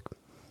the book?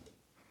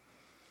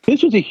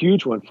 This was a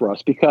huge one for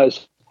us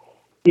because,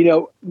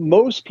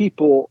 most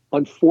people,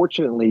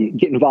 unfortunately,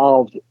 get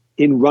involved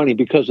in running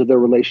because of their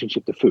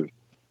relationship to food.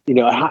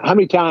 How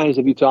many times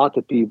have you talked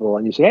to people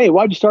and you say, hey,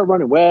 why'd you start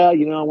running? Well,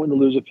 I want to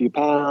lose a few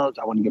pounds.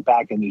 I want to get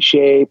back into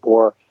shape.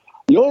 Or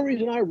the only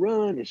reason I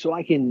run is so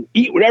I can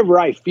eat whatever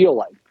I feel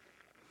like.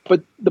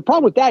 But the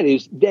problem with that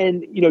is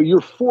then,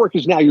 your fork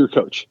is now your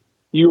coach.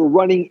 You're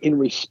running in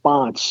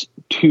response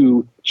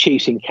to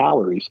chasing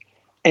calories.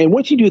 And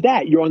once you do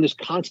that, you're on this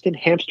constant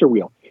hamster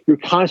wheel. You're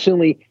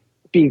constantly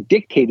being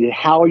dictated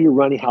how you're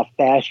running, how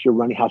fast you're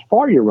running, how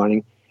far you're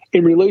running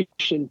in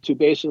relation to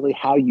basically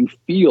how you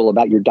feel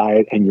about your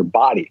diet and your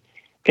body.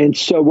 And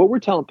so what we're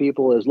telling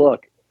people is,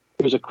 look,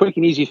 there's a quick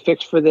and easy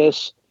fix for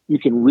this. You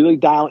can really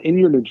dial in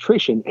your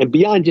nutrition, and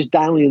beyond just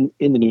dialing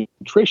in the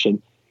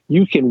nutrition,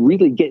 you can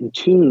really get in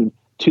tune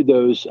to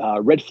those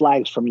red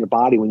flags from your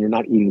body when you're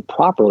not eating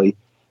properly.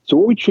 So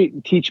what we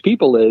teach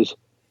people is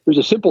there's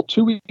a simple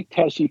 2-week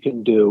test you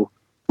can do,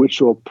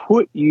 which will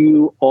put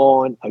you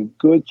on a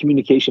good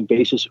communication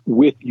basis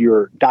with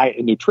your diet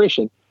and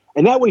nutrition.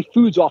 And that way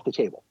food's off the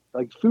table.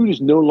 Like, food is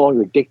no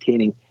longer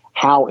dictating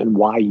how and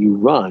why you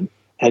run.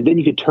 And then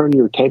you can turn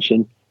your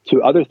attention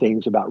to other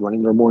things about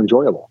running that are more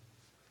enjoyable.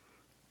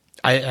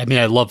 I mean,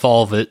 I love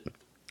all of it.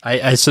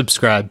 I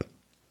subscribe.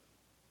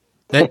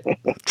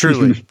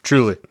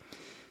 Truly.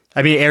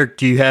 I mean, Eric,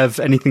 do you have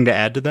anything to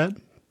add to that?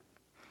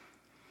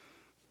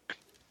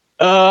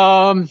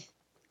 I'll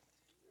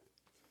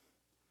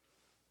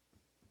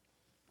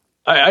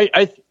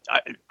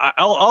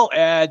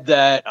add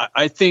that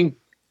I think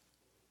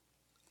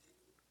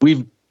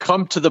we've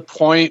come to the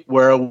point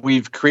where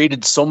we've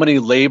created so many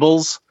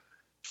labels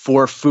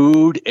for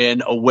food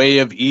and a way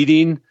of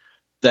eating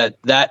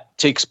that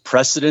takes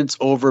precedence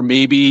over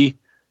maybe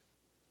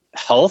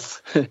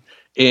health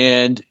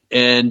and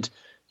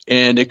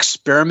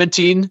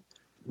experimenting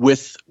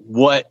with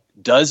what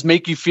does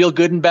make you feel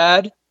good and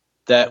bad.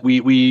 That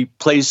we've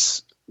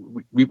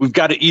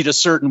got to eat a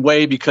certain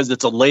way because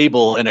it's a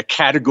label and a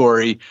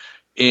category,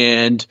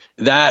 and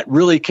that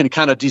really can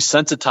kind of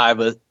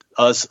desensitize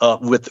us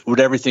with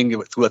everything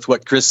with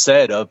what Chris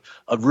said of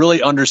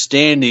really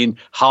understanding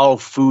how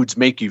foods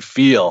make you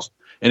feel.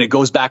 And it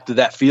goes back to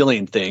that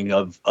feeling thing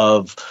of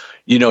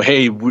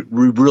hey,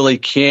 we really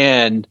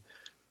can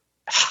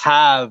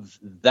have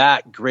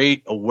that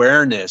great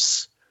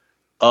awareness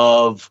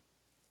of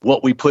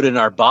what we put in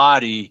our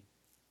body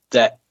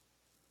that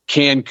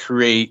can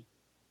create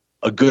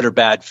a good or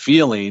bad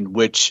feeling,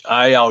 which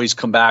I always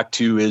come back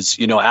to is,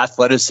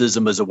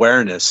 athleticism is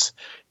awareness.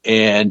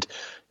 And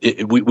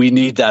we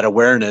need that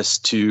awareness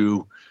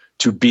to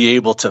be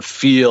able to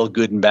feel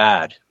good and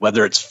bad,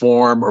 whether it's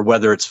form or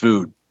whether it's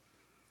food.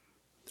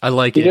 I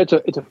like it.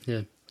 It's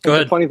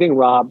a funny thing,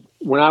 Rob.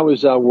 When I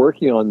was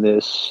working on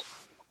this,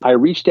 I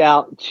reached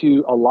out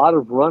to a lot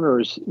of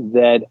runners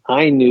that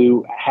I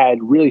knew had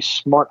really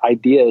smart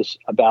ideas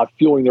about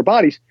fueling their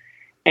bodies.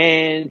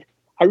 And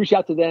I reached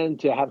out to them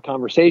to have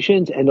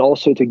conversations and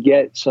also to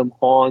get some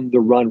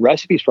on-the-run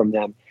recipes from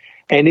them.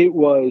 And it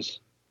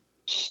was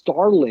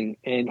startling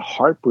and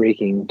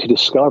heartbreaking to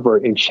discover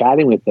in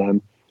chatting with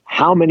them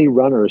how many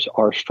runners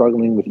are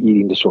struggling with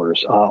eating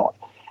disorders.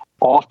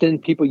 Often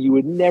people you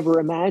would never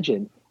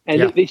imagine.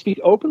 And they speak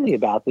openly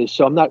about this.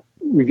 So I'm not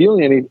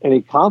revealing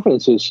any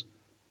confidences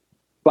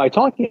by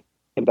talking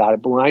about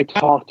it. But when I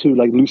talk to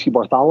like Lucy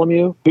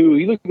Bartholomew, who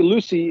you look at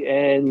Lucy,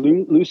 and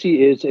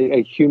Lucy is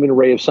a human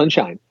ray of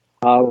sunshine.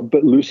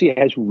 But Lucy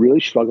has really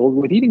struggled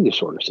with eating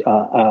disorders.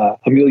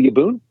 Amelia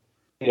Boone,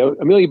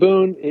 Amelia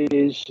Boone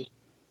is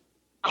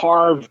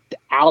carved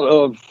out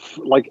of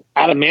like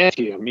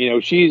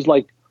adamantium. She's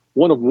like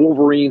one of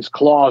Wolverine's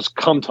claws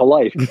come to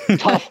life.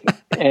 Tough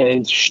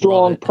and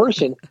strong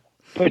person,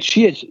 but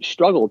she has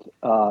struggled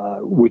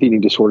with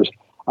eating disorders.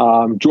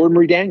 Jordan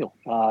Marie Daniel,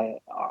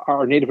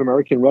 our Native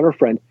American runner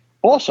friend,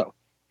 also.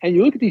 And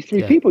you look at these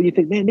three people, you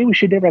think, man, maybe we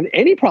should never have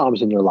any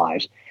problems in their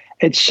lives.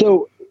 And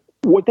so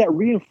what that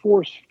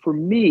reinforced for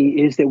me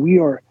is that we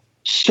are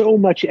so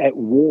much at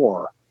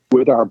war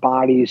with our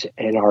bodies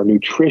and our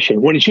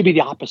nutrition, when it should be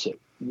the opposite.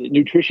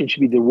 Nutrition should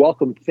be the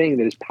welcome thing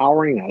that is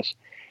powering us.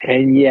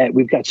 And yet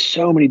we've got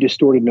so many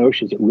distorted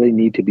notions that really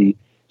need to be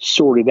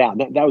sorted out.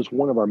 That was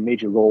one of our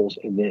major goals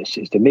in this,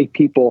 is to make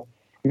people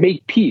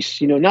make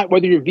peace, not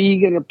whether you're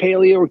vegan or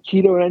paleo or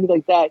keto or anything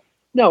like that.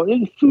 No,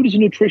 food is a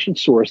nutrition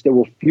source that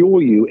will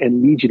fuel you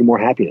and lead you to more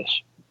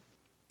happiness.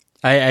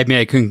 I mean,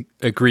 I couldn't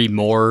agree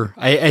more.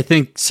 I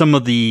think some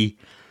of the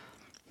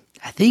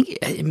I think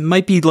it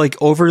might be like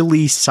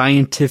overly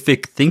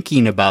scientific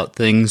thinking about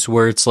things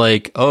where it's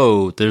like,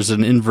 oh, there's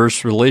an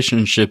inverse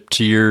relationship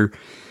to your,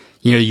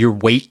 your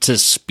weight to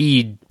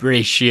speed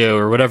ratio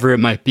or whatever it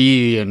might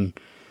be. And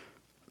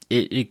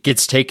it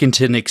gets taken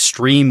to an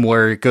extreme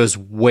where it goes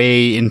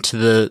way into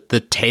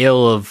the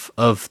tail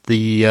of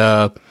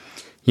the,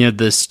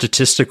 the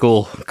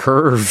statistical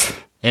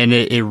curve, and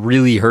it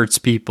really hurts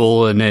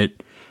people. And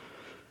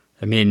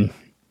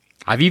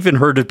I've even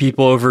heard of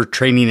people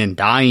overtraining and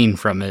dying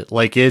from it.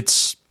 Like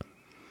it's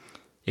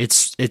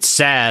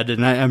sad.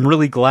 And I'm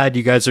really glad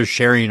you guys are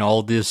sharing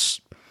all this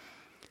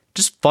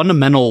just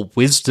fundamental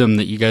wisdom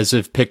that you guys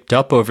have picked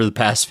up over the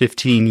past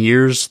 15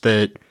 years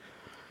that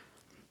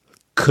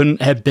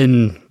couldn't have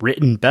been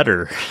written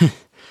better.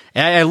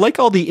 And I like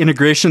all the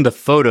integration of the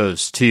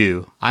photos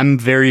too. I'm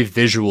very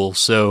visual,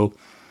 so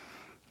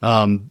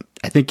I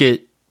think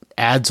it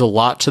adds a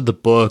lot to the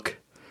book,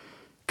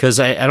 because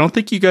I don't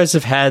think you guys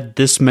have had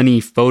this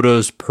many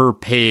photos per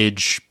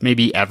page,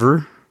 maybe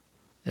ever.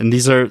 And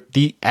these are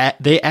they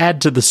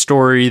add to the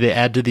story, they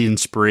add to the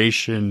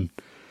inspiration.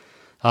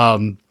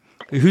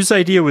 Whose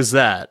idea was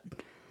that?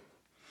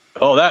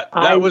 Oh,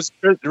 that was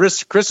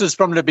Chris's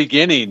from the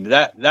beginning.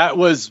 That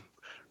was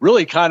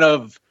really kind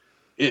of,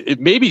 it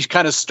maybe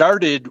kind of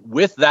started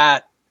with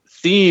that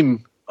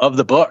theme of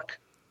the book.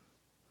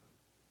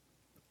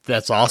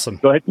 That's awesome.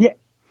 Go ahead.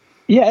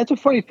 Yeah, it's a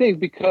funny thing,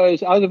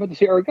 because I was about to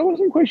say, Eric, I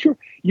wasn't quite sure.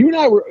 You and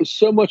I were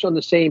so much on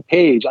the same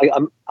page.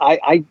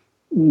 I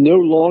no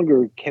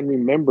longer can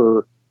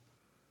remember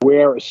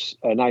where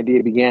an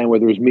idea began,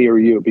 whether it was me or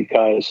you,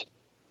 because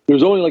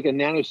there's only like a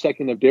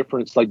nanosecond of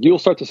difference. Like you'll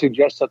start to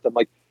suggest something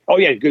like, oh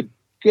yeah, good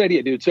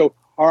idea, dude. So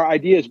our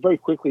ideas very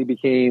quickly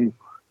became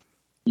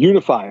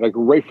unified, like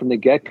right from the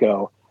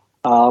get-go.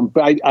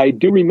 But I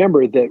do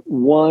remember that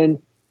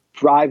one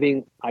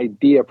driving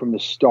idea from the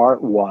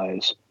start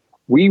was,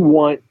 we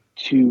want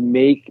to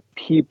make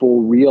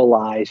people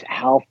realize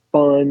how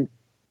fun,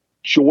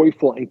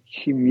 joyful, and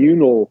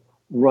communal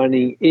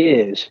running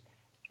is.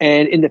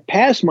 And in the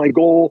past, my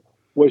goal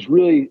was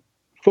really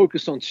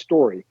focused on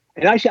story.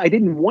 And actually, I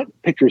didn't want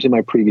pictures in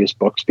my previous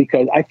books,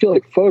 because I feel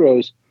like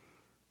photos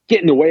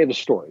get in the way of the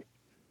story.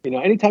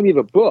 Anytime you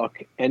have a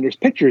book and there's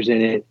pictures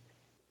in it,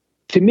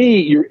 to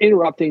me, you're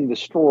interrupting the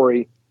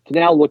story to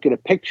now look at a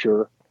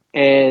picture.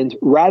 And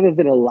rather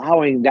than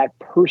allowing that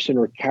person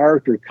or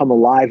character to come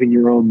alive in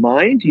your own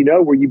mind,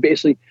 where you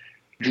basically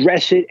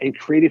dress it and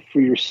create it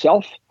for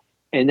yourself,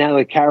 and now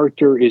the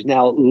character is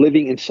now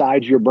living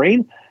inside your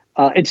brain.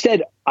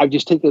 Instead, I've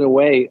just taken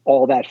away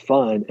all that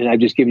fun, and I've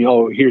just given you,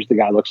 oh, here's the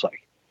guy looks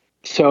like.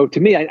 So to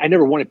me, I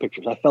never wanted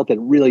pictures. I felt that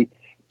it really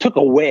took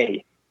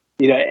away.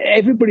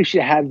 Everybody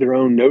should have their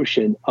own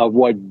notion of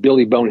what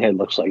Billy Bonehead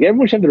looks like.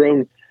 Everyone should have their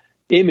own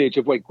image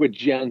of what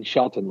John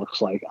Shelton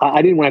looks like.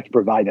 I didn't want to have to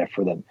provide that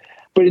for them.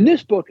 But in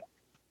this book,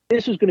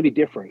 this was going to be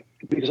different,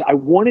 because I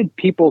wanted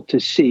people to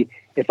see,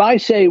 if I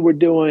say we're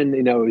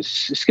doing,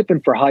 skipping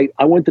for height,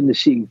 I want them to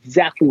see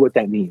exactly what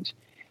that means.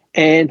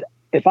 And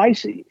if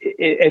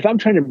I'm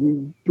trying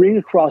to bring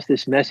across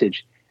this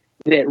message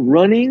that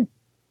running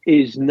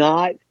is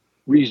not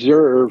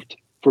reserved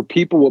for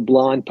people with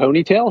blonde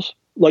ponytails,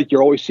 like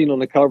you're always seeing on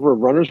the cover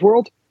of Runner's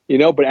World,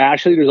 but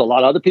actually there's a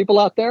lot of other people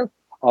out there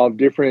of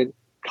different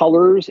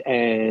colors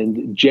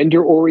and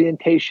gender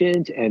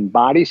orientations and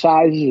body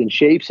sizes and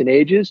shapes and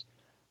ages.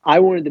 I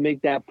wanted to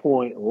make that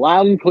point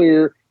loud and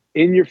clear,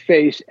 in your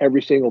face,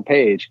 every single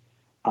page.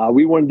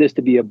 We wanted this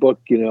to be a book,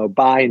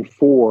 by and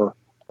for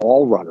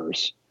all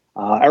runners.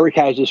 Eric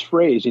has this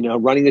phrase,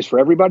 running is for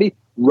everybody.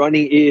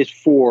 Running is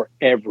for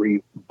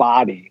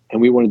everybody.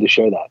 And we wanted to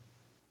show that.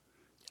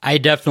 I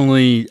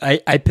definitely,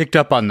 I picked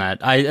up on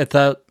that. I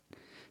thought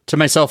to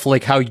myself,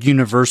 like, how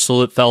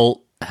universal it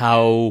felt,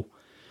 how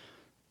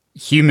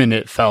human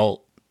it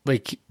felt.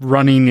 Like,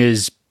 running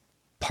is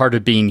part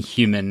of being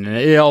human, and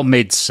it all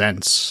made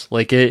sense.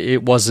 Like,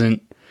 it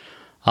wasn't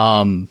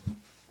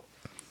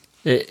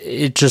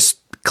it just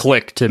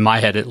clicked in my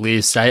head, at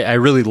least. I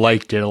really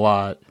liked it a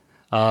lot.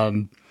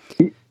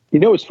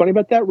 What's funny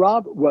about that,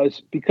 Rob,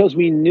 was because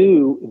we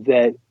knew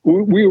that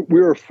we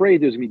were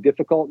afraid it was going to be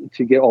difficult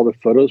to get all the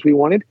photos we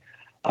wanted.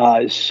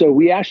 So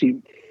we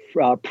actually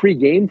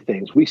pre-gamed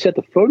things. We set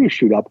the photo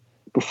shoot up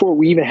before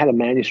we even had a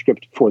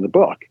manuscript for the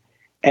book.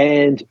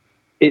 And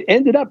it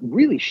ended up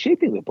really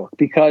shaping the book,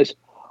 because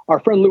our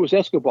friend Luis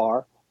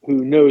Escobar,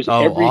 who knows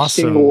every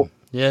single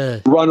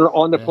runner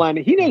on the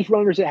planet, he knows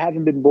runners that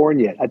haven't been born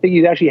yet. I think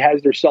he actually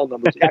has their cell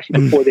numbers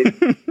actually before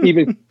they've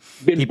even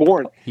been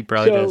born. He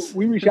probably does.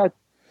 We reached out.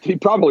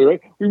 Probably,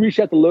 right? We reached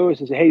out to Lewis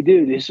and said, hey,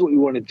 dude, this is what we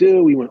want to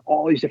do. We want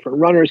all these different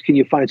runners. Can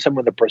you find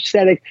someone with a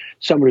prosthetic,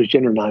 someone who's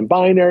gender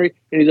non-binary?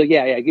 And he's like,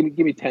 yeah, give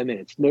me 10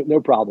 minutes. No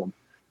problem.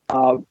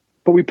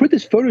 But we put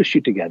this photo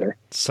shoot together.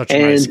 Such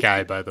a nice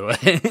guy, by the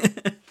way.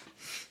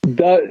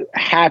 The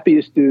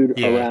happiest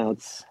dude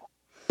around.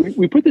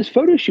 We put this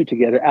photo shoot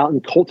together out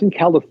in Colton,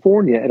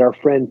 California, at our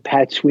friend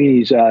Pat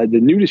Sweeney's, the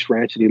nudist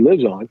ranch that he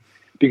lives on,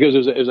 because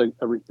there's a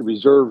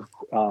reserved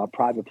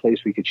private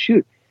place we could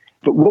shoot.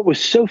 But what was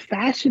so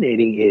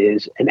fascinating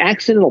is an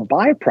accidental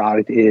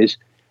byproduct is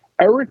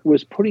Eric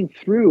was putting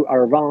through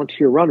our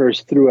volunteer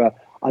runners through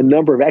a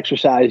number of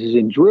exercises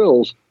and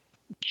drills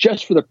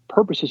just for the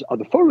purposes of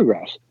the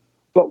photographs.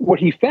 But what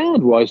he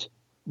found was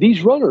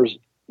these runners,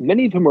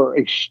 many of them are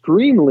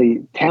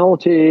extremely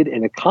talented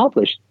and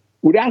accomplished,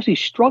 would actually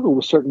struggle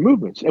with certain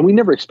movements. And we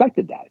never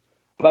expected that.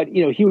 But,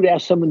 he would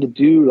ask someone to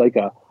do like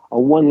a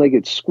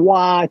one-legged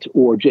squat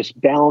or just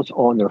balance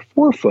on their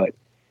forefoot.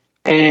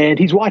 And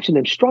he's watching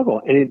them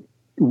struggle. And it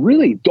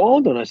really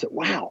dawned on us that,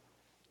 wow,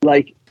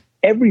 like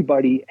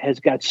everybody has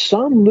got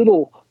some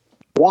little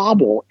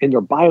wobble in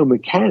their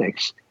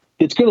biomechanics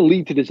that's going to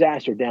lead to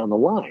disaster down the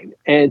line.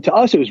 And to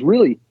us, it was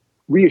really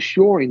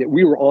reassuring that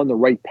we were on the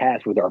right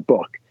path with our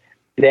book,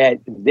 that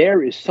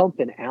there is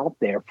something out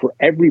there for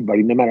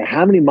everybody, no matter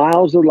how many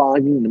miles they're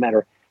logging, no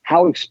matter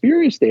how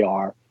experienced they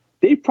are.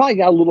 They've probably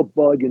got a little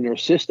bug in their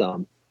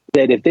system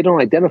that if they don't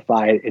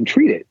identify it and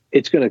treat it,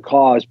 it's going to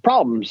cause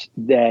problems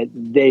that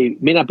they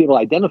may not be able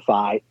to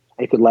identify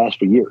and could last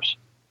for years.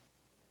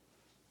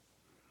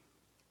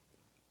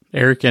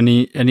 Eric,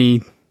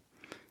 anything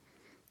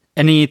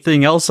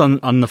else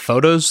on the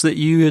photos that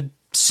you had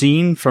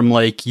seen from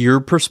like your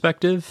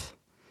perspective?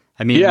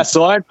 I mean, yeah.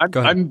 So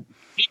I'm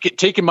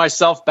taking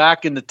myself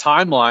back in the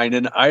timeline,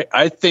 and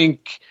I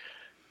think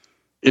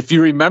if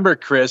you remember,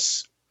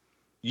 Chris,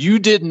 you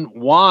didn't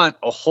want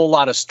a whole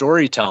lot of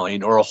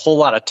storytelling or a whole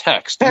lot of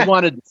text.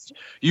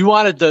 You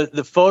wanted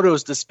the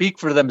photos to speak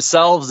for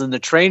themselves and the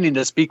training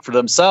to speak for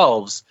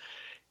themselves.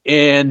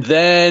 And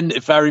then,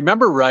 if I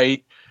remember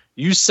right,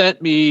 you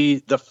sent me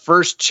the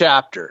first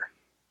chapter.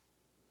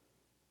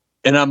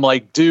 And I'm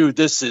like, dude,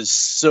 this is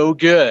so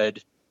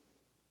good.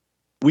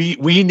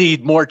 We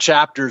need more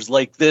chapters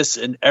like this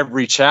in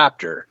every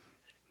chapter.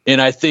 And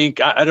I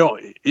think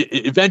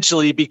it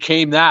eventually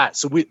became that.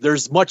 So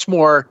there's much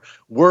more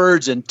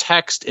words and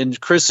text in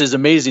Chris's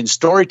amazing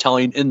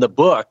storytelling in the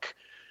book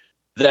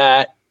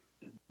that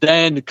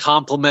then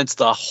complements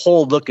the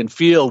whole look and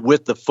feel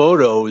with the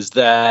photos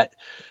that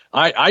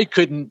I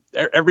couldn't.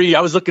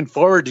 I was looking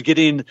forward to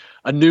getting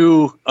a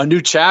new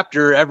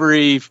chapter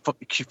every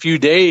few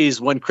days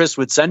when Chris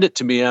would send it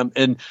to me,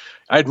 and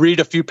I'd read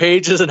a few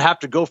pages and have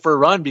to go for a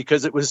run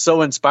because it was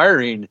so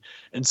inspiring.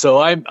 And so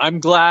I'm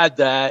glad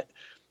that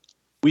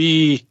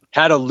we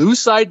had a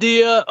loose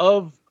idea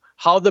of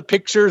how the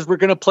pictures were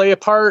going to play a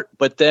part,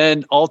 but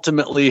then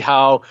ultimately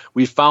how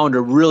we found a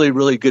really,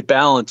 really good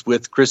balance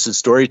with Chris's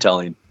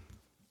storytelling.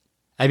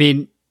 I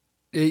mean,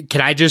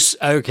 can I just,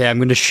 okay, I'm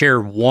going to share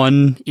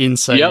one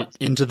insight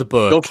into the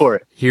book. Go for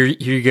it. Here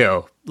you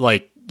go.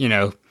 Like,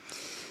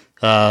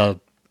 cover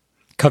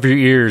your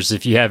ears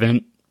if you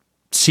haven't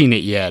seen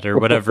it yet or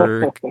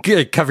whatever.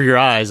 Cover your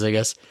eyes, I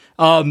guess.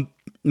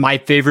 My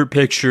favorite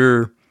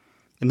picture,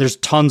 and there's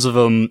tons of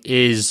them,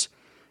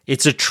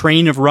 it's a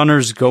train of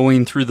runners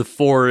going through the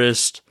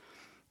forest.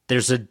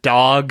 There's a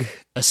dog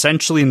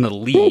essentially in the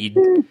lead.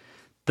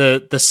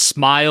 The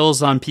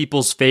smiles on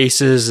people's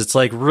faces, it's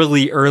like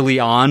really early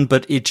on,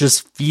 but it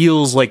just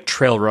feels like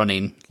trail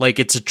running. Like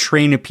it's a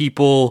train of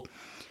people.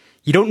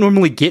 You don't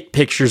normally get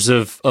pictures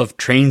of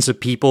trains of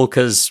people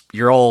because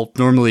you're all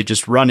normally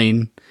just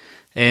running.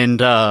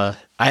 And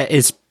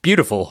it's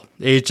beautiful.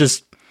 It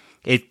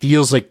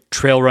feels like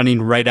trail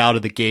running right out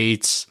of the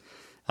gates.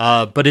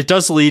 But it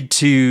does lead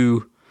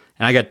to,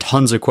 and I got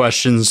tons of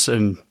questions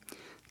and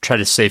try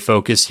to stay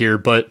focused here,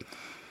 but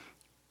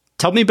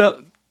tell me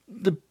about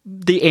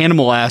the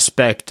animal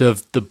aspect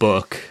of the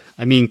book.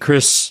 I mean,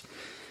 Chris,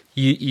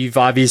 you've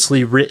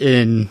obviously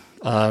written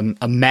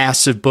a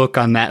massive book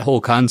on that whole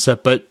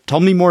concept, but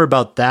tell me more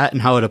about that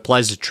and how it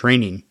applies to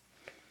training.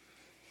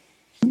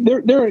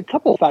 There are a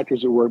couple of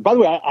factors at work. By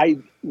the way, I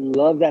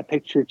love that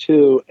picture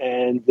too.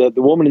 And the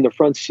woman in the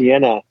front,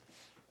 Sienna,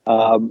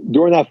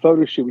 during that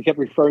photo shoot, we kept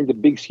referring to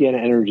big Sienna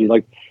energy.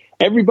 Like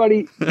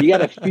everybody, you got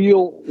to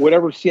feel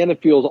whatever Sienna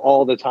feels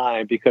all the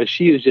time because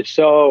she is just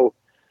so,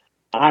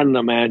 I don't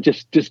know, man,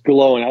 just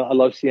glowing. I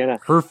love Sienna.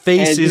 Her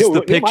face is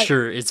the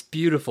picture. It's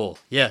beautiful.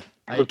 Yeah,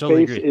 I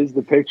totally agree. Her face is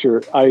the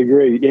picture. I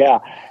agree. Yeah.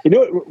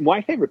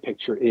 My favorite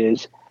picture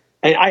is,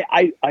 and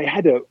I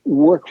had to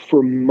work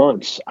for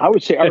months. I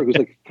would say, Eric, it was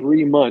like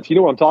 3 months. You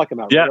know what I'm talking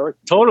about, yeah, right, Eric?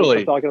 Totally.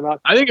 You know what I'm talking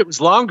about? I think it was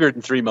longer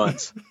than 3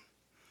 months.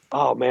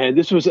 Oh, man,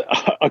 this was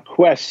a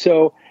quest.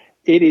 So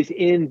it is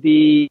in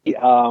the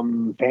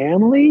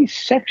family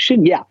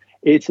section. Yeah,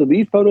 it's the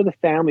lead photo of the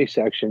family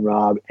section,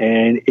 Rob.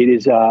 And it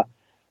is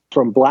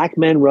from Black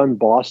Men Run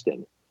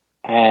Boston.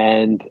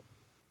 And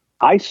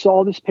I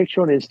saw this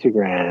picture on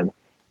Instagram,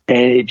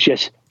 and it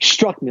just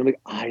struck me. I'm like,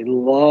 I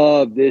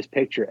love this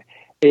picture.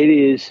 It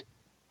is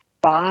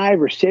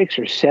 5 or 6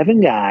 or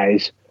 7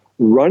 guys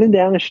running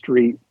down the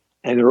street,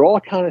 and they're all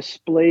kind of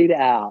splayed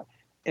out.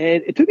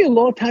 And it took me a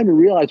long time to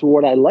realize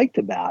what I liked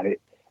about it.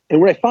 And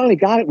when I finally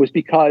got it was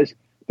because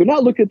they're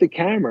not looking at the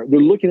camera, they're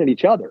looking at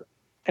each other.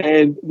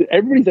 And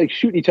everybody's like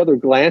shooting each other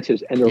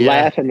glances, and they're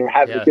laughing, they're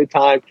having a good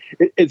time.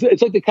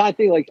 It's like the kind of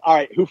thing like, all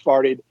right, who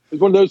farted?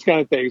 It's one of those kind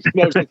of things.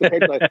 It's like the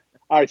picture, like,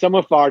 all right,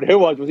 someone farted. Who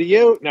was? Was it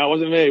you? No, it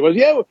wasn't me. Was it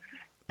you?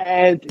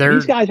 And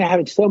these guys are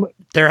having so much.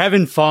 They're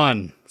having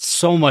fun.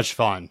 So much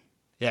fun.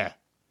 Yeah.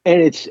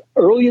 And it's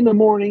early in the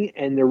morning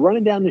and they're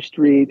running down the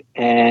street.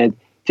 And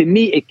to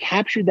me, it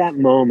captured that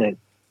moment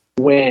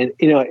when,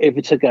 if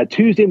it's like a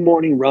Tuesday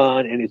morning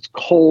run and it's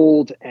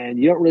cold and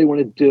you don't really want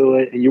to do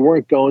it and you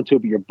weren't going to,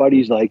 but your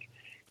buddy's like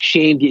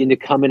shamed you into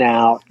coming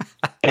out.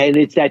 And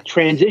it's that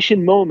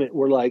transition moment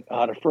where like,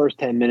 the first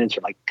 10 minutes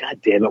are like,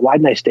 God damn it, why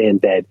didn't I stay in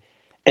bed?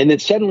 And then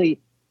suddenly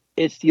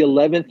it's the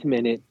 11th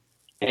minute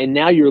and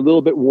now you're a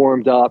little bit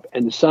warmed up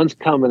and the sun's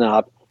coming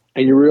up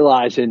and you're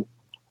realizing,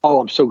 oh,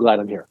 I'm so glad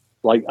I'm here.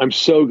 Like, I'm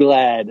so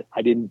glad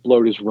I didn't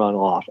blow this run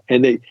off.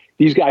 And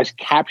these guys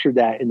captured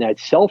that in that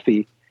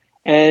selfie.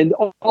 And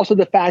also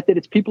the fact that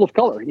it's people of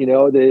color,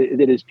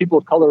 that it's people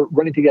of color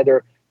running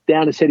together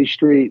down a city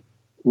street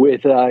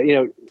with,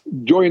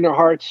 joy in their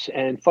hearts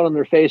and fun on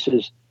their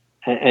faces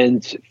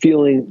and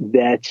feeling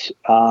that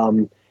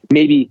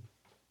maybe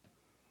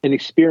an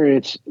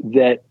experience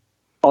that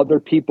other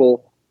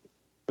people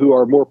who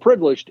are more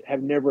privileged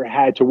have never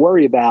had to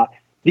worry about.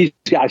 These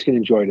guys can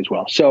enjoy it as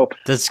well. So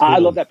that's cool. I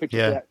love that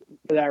picture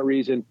for that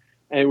reason.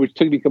 And which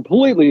took me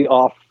completely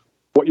off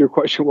what your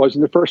question was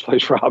in the first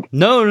place, Rob.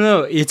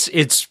 No,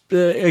 it's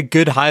a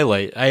good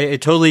highlight. I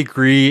totally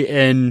agree.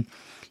 And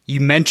you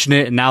mention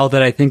it, and now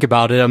that I think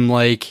about it, I'm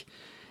like,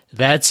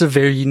 that's a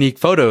very unique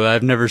photo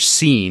I've never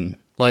seen.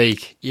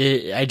 Like,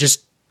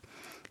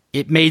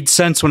 it made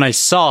sense when I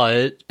saw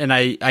it, and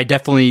I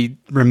definitely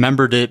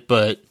remembered it,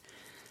 but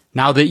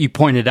now that you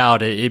pointed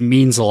out, it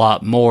means a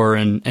lot more.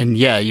 And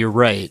yeah, you're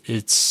right.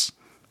 It's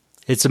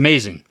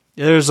amazing.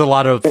 There's a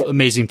lot of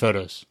amazing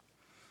photos.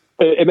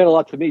 It meant a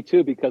lot to me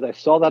too, because I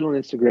saw that on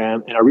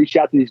Instagram and I reached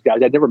out to these guys.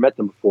 I'd never met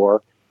them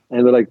before.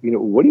 And they're like,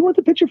 what do you want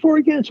the picture for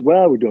again?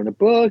 Well, we're doing a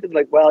book. And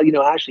like, well,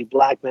 Ashley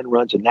Blackman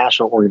runs a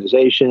national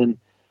organization.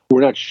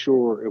 We're not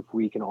sure if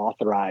we can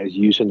authorize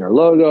using their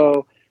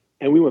logo.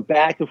 And we went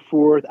back and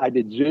forth. I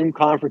did Zoom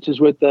conferences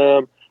with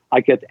them.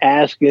 I kept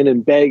asking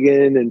and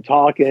begging and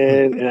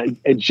talking.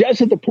 And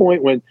just at the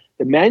point when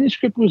the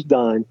manuscript was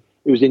done,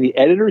 it was in the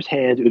editor's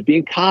hands. It was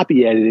being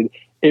copy edited.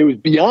 It was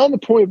beyond the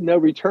point of no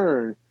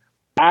return.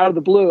 Out of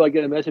the blue, I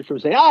get a message from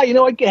saying,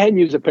 go ahead and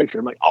use a picture.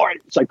 I'm like, all right.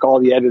 So I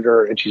call the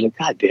editor and she's like,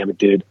 God damn it,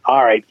 dude.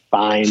 All right,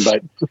 fine.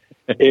 But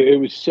it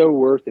was so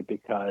worth it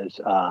because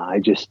I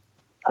just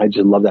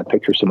love that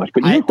picture so much.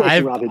 But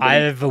I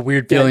have a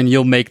weird feeling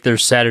you'll make their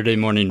Saturday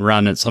morning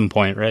run at some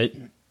point, right?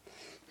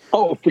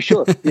 Oh, for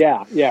sure.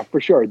 Yeah, for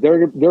sure.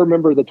 They're a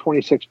member of the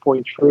 26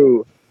 Point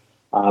True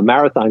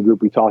marathon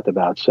group we talked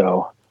about.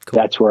 So cool.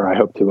 That's where I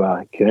hope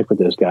to connect with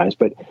those guys.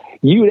 But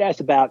you had asked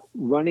about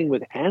running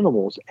with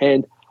animals.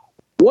 And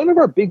one of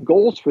our big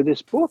goals for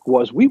this book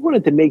was we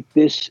wanted to make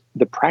this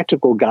the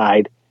practical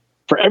guide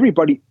for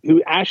everybody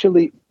who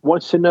actually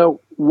wants to know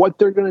what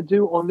they're going to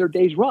do on their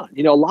day's run.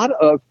 A lot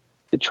of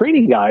the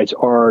training guides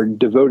are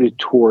devoted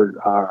toward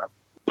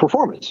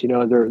performance.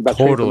 They're about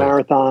training for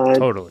marathon.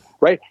 Totally.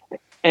 Right.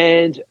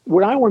 And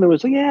what I wanted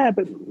was,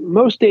 but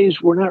most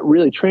days we're not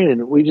really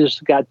training. We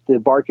just got the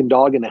barking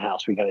dog in the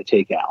house we got to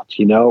take out,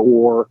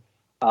 or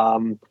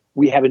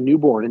we have a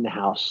newborn in the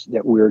house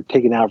that we're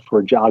taking out for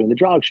a jog in the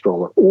jog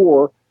stroller,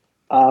 or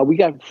we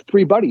got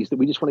 3 buddies that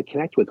we just want to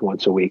connect with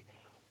once a week.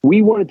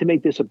 We wanted to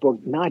make this a book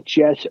not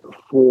just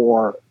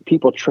for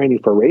people training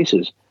for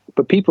races,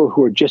 but people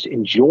who are just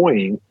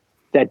enjoying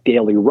that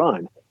daily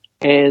run.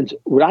 And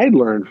what I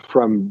learned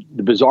from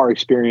the bizarre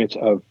experience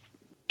of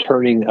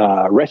turning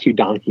Rescue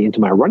Donkey into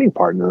my running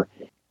partner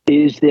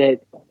is that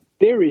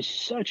there is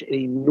such an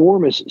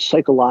enormous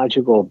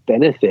psychological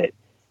benefit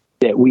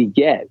that we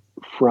get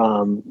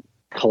from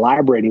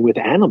collaborating with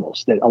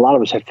animals that a lot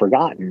of us have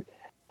forgotten.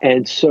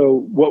 And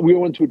so what we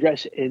want to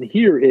address in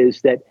here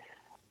is that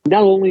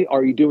not only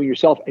are you doing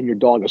yourself and your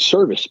dog a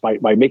service by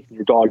making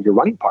your dog your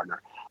running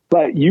partner,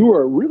 but you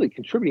are really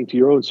contributing to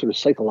your own sort of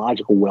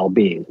psychological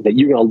well-being, that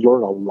you're going to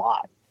learn a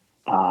lot.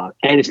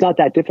 And it's not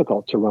that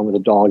difficult to run with a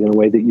dog in a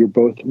way that you're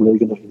both really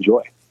going to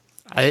enjoy.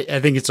 I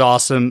think it's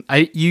awesome.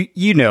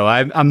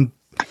 I'm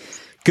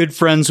good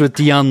friends with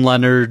Dion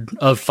Leonard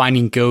of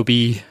Finding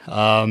Gobi.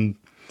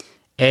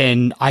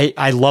 And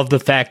I love the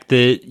fact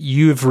that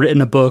you've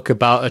written a book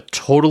about a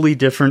totally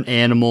different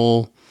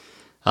animal.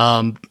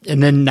 And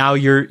then now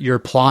you're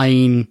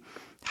applying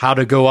how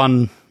to go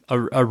on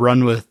a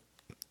run with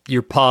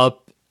your pup.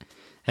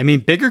 I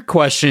mean, bigger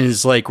question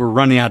is like, we're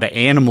running out of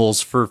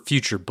animals for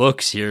future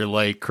books here.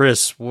 Like,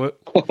 Chris, what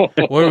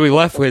are we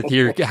left with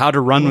here? How to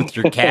run with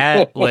your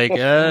cat? Like,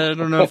 I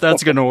don't know if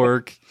that's going to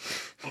work.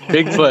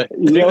 Bigfoot.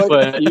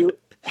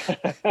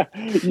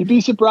 You'd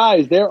be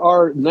surprised. There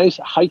are nice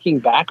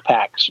hiking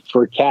backpacks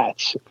for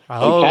cats.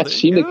 And cats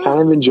seem to kind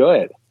of enjoy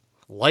it.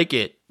 Like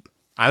it.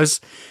 I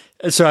was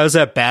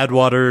at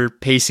Badwater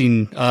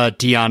pacing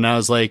Dion. I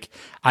was like,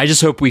 I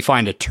just hope we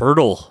find a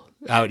turtle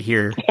out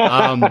here,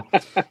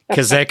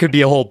 because that could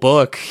be a whole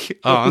book.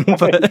 Tell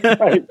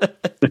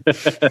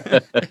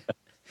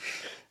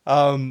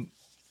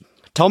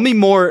me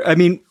more. I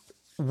mean,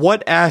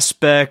 what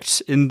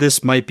aspect, and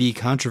this might be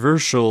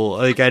controversial,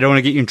 like I don't want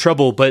to get you in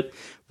trouble, but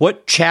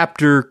what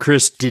chapter,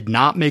 Chris, did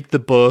not make the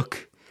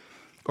book?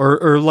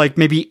 or like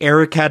maybe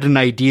Eric had an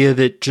idea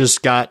that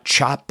just got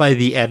chopped by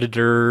the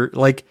editor.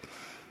 Like,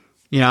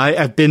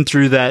 I've been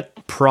through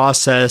that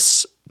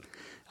process,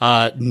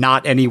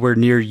 not anywhere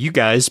near you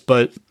guys,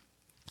 but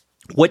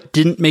what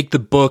didn't make the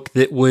book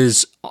that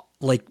was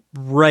like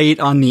right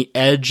on the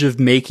edge of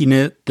making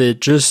it, that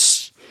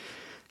just,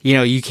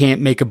 you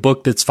can't make a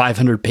book that's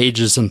 500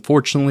 pages,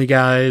 unfortunately,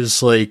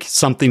 guys. Like,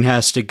 something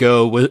has to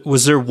go.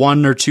 Was there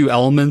one or two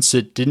elements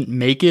that didn't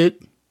make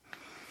it?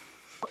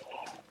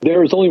 There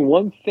was only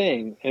one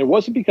thing, and it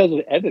wasn't because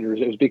of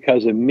editors. It was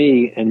because of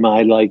me and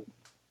my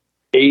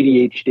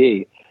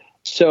ADHD.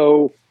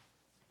 So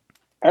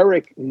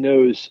Eric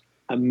knows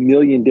a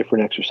million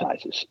different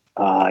exercises.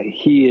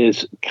 He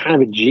is kind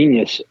of a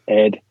genius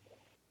at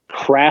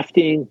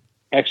crafting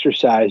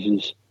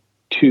exercises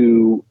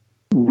to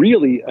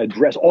really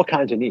address all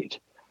kinds of needs.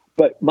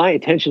 But my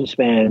attention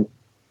span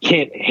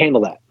can't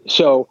handle that.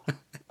 So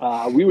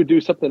we would do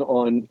something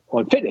on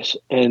fitness,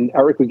 and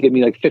Eric would give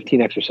me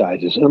 15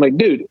 exercises. And I'm like,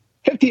 dude,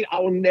 15, I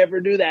will never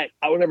do that.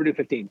 I will never do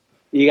 15.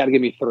 You got to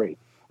give me 3.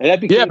 And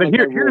that became but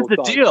here's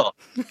the deal.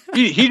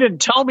 He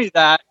didn't tell me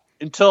that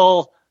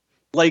until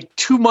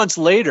 2 months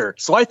later.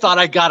 So I thought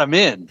I got him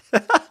in.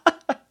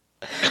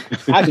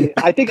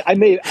 I think I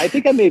may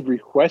have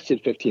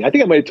requested 15. I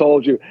think I might have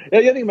told you. The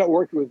other thing about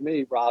working with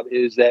me, Rob,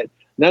 is that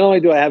not only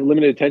do I have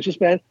limited attention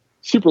span,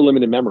 super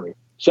limited memory.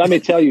 So I may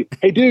tell you,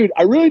 hey, dude,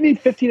 I really need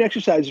 15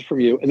 exercises from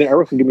you. And then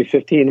Eric can give me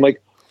 15. I'm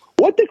like,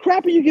 what the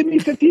crap are you giving me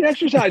 15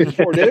 exercises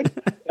for, dude?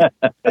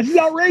 This is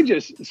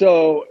outrageous.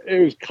 So it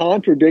was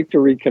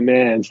contradictory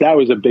commands. That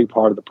was a big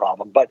part of the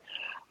problem. But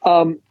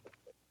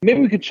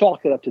maybe we could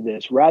chalk it up to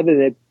this rather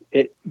than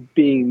it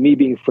being me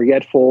being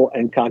forgetful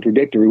and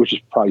contradictory, which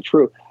is probably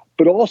true.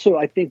 But also,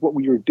 I think what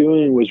we were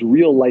doing was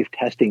real life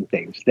testing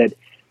things, that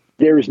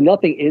there is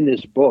nothing in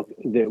this book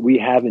that we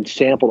haven't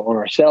sampled on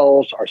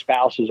ourselves, our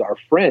spouses, our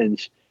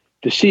friends,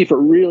 to see if it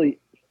really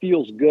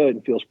feels good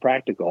and feels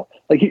practical.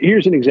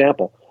 Here's an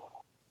example.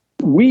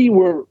 We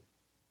were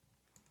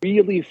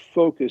really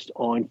focused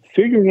on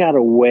figuring out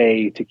a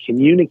way to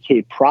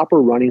communicate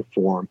proper running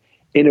form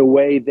in a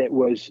way that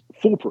was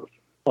foolproof,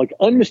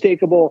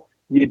 unmistakable.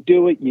 You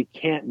do it, you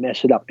can't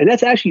mess it up. And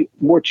that's actually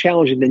more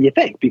challenging than you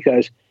think,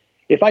 because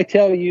if I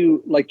tell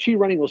you, Chi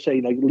Running will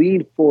say,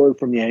 lean forward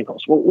from the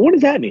ankles. Well, what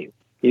does that mean?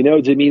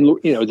 Does it mean,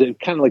 is it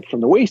kind of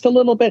from the waist a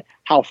little bit?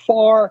 How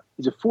far?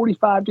 Is it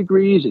 45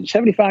 degrees? Is it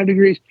 75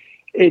 degrees?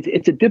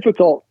 It's a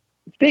difficult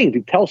thing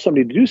to tell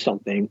somebody to do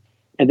something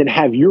and then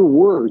have your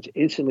words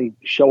instantly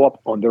show up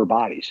on their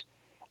bodies.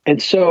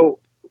 And so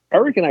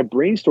Eric and I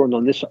brainstormed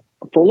on this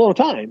for a long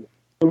time.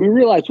 And we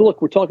realized, well,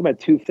 look, we're talking about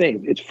two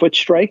things. It's foot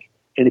strike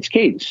and it's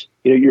cadence.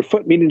 Your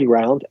foot meeting the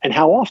ground and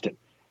how often.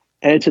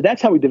 And so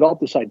that's how we developed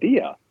this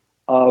idea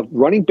of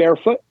running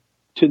barefoot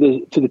to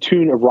the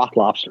tune of Rock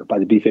Lobster by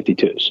the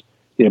B-52s.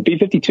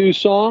 B-52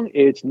 song,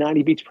 it's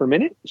 90 beats per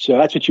minute. So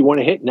that's what you want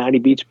to hit, 90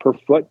 beats per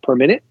foot per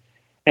minute.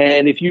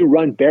 And if you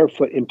run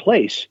barefoot in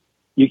place,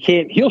 you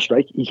can't heel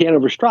strike, you can't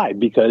overstride,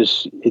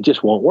 because it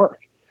just won't work.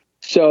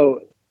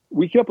 So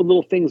we came up with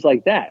little things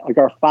like that, like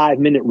our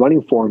 5-minute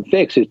running form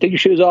fix is take your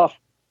shoes off,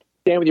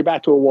 stand with your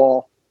back to a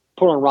wall,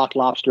 put on Rock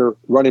Lobster,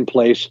 run in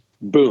place,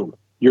 boom,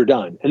 you're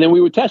done. And then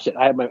we would test it.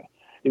 I had my,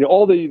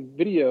 all the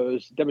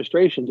videos,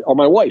 demonstrations, or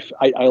my wife,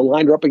 I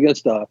lined her up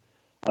against a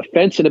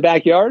fence in the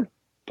backyard,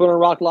 put on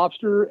Rock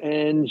Lobster,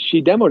 and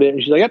she demoed it.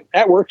 And she's like, yep,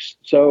 that works.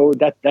 So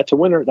that's a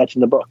winner. That's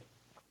in the book.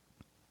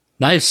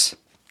 Nice.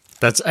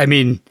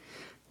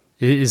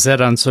 Is that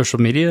on social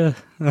media?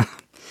 I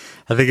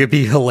think it'd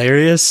be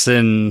hilarious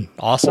and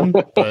awesome,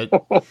 but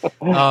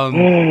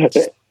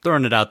just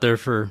throwing it out there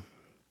for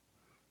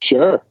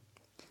sure.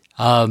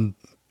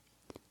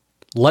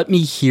 Let me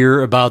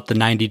hear about the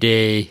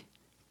 90-day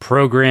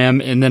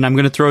program, and then I'm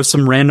going to throw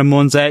some random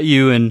ones at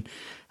you. And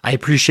I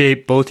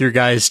appreciate both your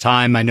guys'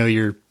 time. I know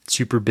you're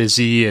super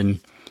busy and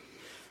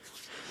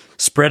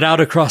spread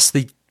out across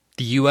the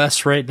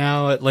U.S. right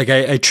now.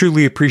 I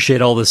truly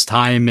appreciate all this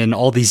time and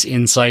all these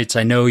insights.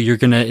 I know you're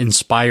going to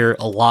inspire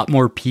a lot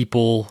more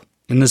people,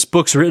 and this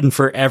book's written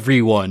for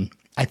everyone.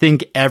 I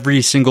think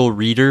every single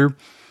reader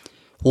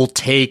will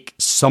take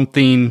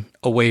something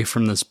away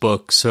from this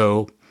book.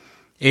 So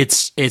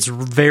it's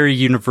very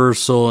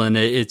universal, and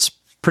it's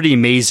pretty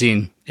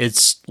amazing.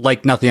 It's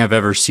like nothing I've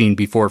ever seen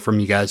before from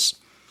you guys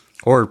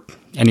or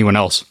anyone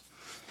else.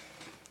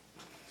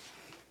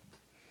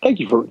 Thank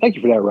you for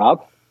that,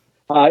 Rob.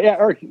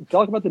 Eric,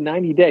 talk about the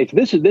 90 days.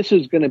 This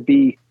is going to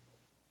be,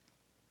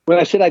 when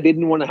I said I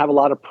didn't want to have a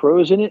lot of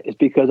prose in it, it's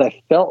because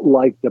I felt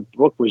like the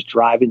book was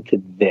driving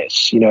to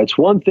this. It's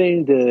one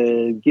thing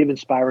to give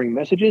inspiring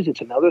messages.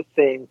 It's another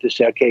thing to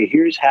say, okay,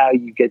 here's how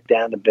you get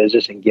down to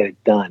business and get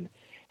it done.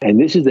 And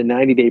this is the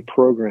 90-day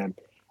program.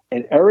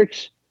 And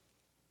Eric's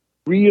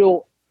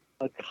real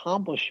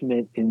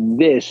accomplishment in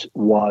this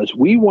was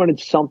we wanted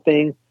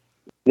something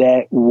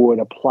that would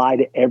apply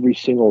to every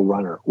single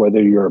runner,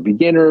 whether you're a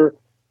beginner,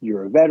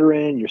 you're a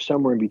veteran, you're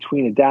somewhere in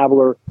between, a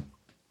dabbler.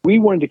 We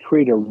wanted to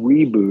create a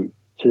reboot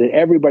so that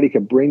everybody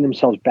could bring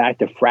themselves back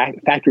to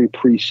factory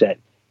preset,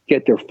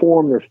 get their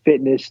form, their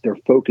fitness, their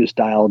focus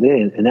dialed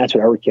in. And that's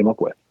what Eric came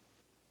up with.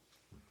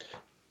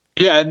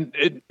 Yeah.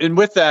 And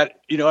with that,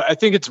 I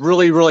think it's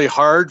really, really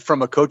hard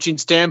from a coaching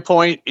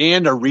standpoint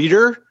and a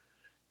reader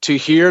to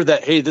hear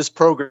that, hey, this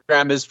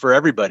program is for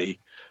everybody.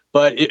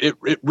 But it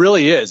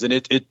really is. And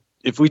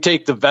if we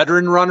take the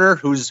veteran runner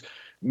who's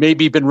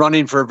maybe been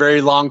running for a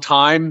very long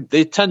time,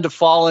 they tend to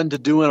fall into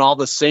doing all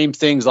the same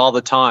things all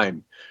the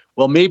time.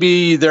 Well,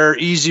 maybe their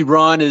easy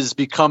run is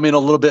becoming a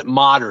little bit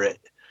moderate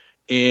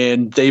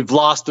and they've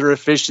lost their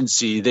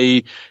efficiency.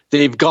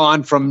 They've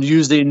gone from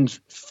using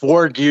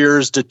 4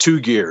 gears to 2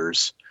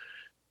 gears.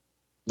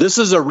 This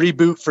is a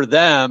reboot for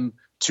them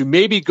to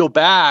maybe go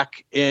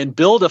back and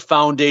build a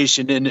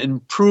foundation and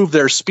improve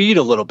their speed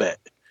a little bit.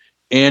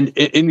 And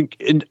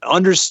in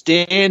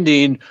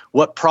understanding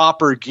what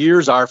proper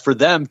gears are for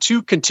them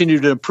to continue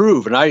to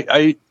improve. And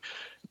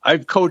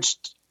I've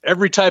coached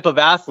every type of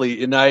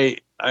athlete, and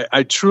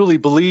I truly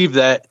believe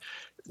that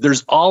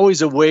there's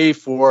always a way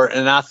for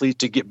an athlete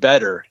to get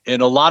better.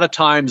 And a lot of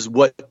times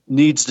what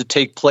needs to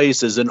take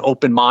place is an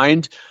open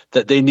mind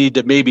that they need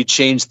to maybe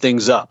change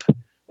things up.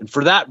 And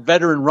for that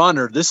veteran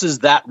runner, this is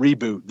that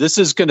reboot. This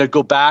is going to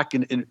go back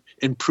and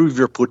improve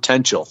your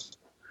potential.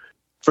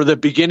 For the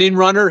beginning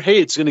runner, hey,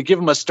 it's going to give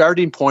them a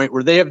starting point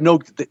where they have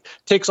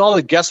takes all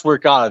the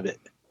guesswork out of it.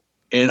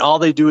 And all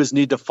they do is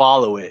need to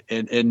follow it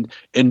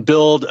and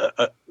build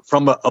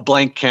from a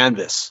blank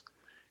canvas.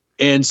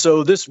 And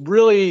so this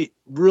really,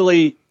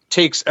 really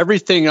takes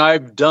everything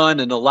I've done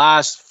in the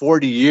last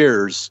 40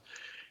 years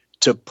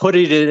to put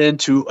it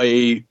into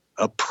a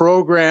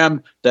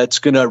program that's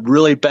going to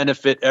really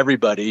benefit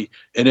everybody.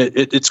 And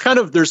it's kind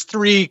of, there's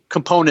 3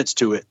 components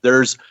to it.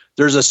 There's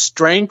a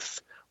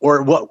strength,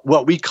 or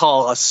what we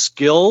call a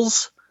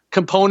skills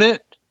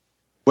component,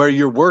 where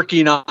you're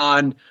working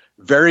on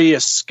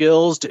various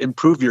skills to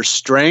improve your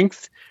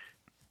strength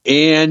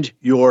and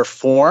your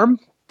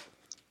form.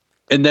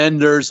 And then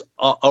there's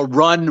a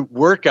run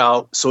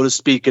workout, so to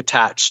speak,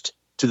 attached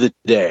to the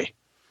day.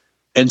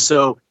 And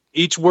so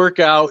each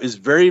workout is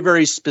very,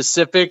 very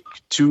specific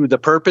to the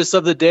purpose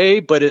of the day,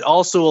 but it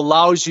also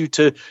allows you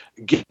to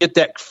get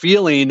that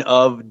feeling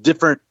of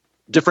different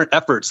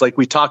efforts, like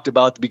we talked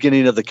about at the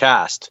beginning of the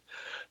cast.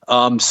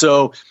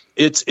 So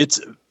it's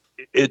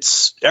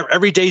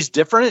every day's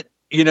different,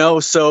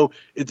 so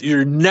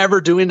you're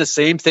never doing the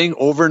same thing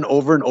over and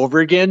over and over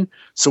again.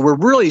 So we're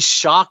really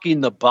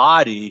shocking the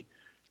body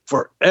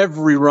for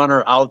every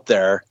runner out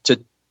there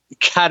to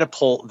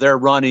catapult their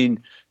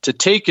running, to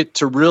take it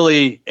to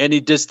really any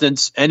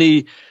distance,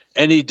 any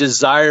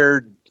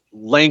desired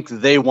length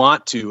they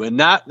want to. And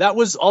that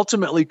was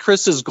ultimately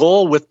Chris's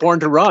goal with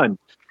Born to Run.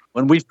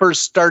 When we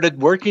first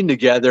started working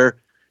together,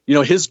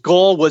 his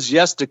goal was,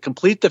 yes, to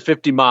complete the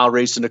 50-mile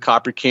race in the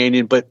Copper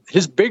Canyon, but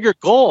his bigger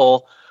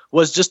goal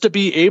was just to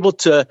be able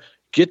to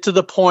get to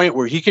the point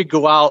where he could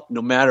go out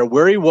no matter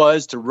where he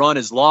was to run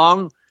as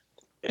long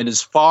and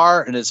as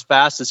far and as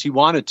fast as he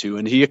wanted to.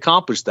 And he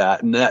accomplished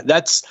that. And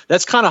that's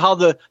kind of how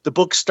the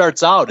book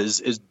starts out, is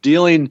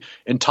dealing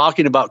and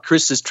talking about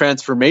Chris's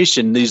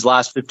transformation these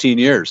last 15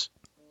 years.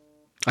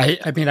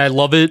 I mean, I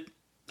love it.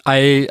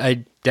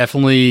 I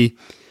definitely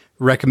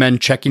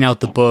recommend checking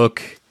out the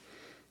book.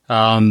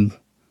 When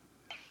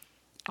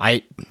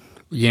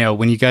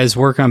you guys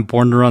work on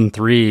Born to Run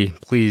 3,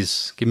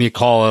 please give me a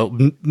call.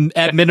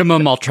 At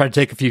minimum, I'll try to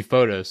take a few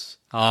photos.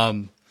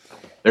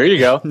 There you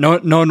go. No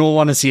one will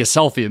want to see a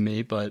selfie of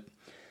me, but,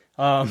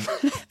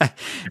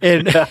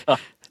 and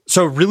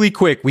so really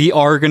quick, we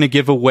are going to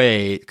give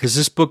away, because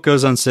this book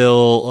goes on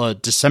sale,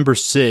 December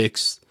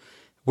 6th.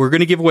 We're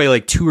going to give away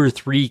like 2 or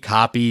 3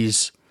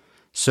 copies.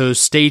 So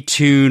stay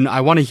tuned.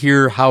 I want to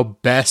hear how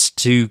best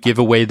to give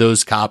away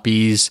those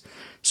copies.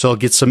 So I'll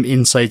get some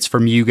insights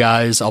from you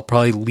guys. I'll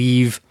probably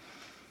leave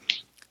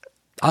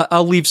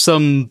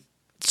some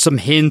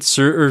hints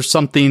or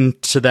something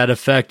to that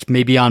effect,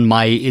 maybe on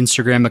my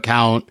Instagram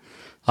account,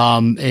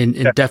 and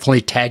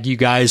definitely tag you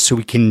guys so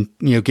we can,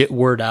 get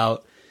word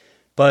out.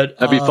 But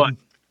that'd be fun.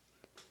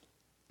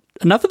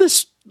 Enough of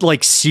this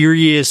like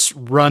serious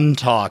run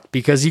talk,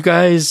 because you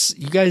guys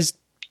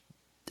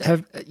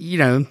have,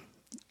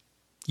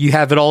 you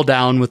have it all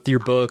down with your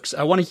books.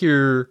 I want to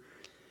hear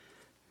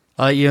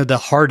the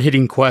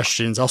hard-hitting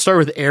questions. I'll start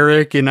with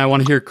Eric, and I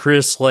want to hear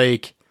Chris,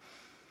 like,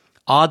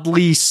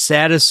 oddly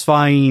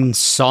satisfying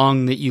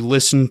song that you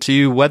listen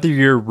to, whether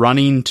you're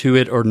running to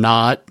it or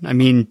not. I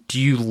mean, do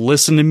you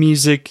listen to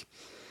music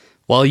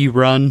while you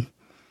run?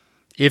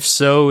 If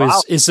so,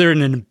 wow. Is there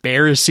an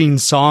embarrassing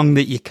song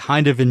that you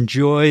kind of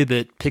enjoy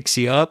that picks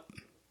you up?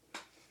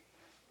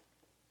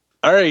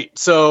 All right,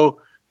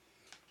 so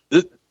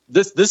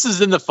this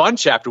is in the fun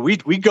chapter. We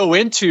go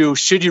into,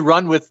 should you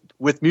run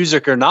with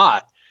music or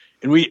not?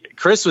 And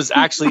Chris was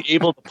actually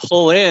able to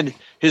pull in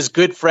his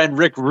good friend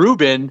Rick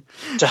Rubin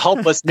to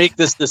help us make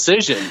this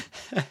decision.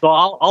 So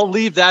I'll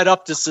leave that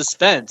up to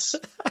suspense.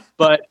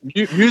 But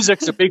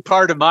music's a big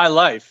part of my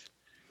life,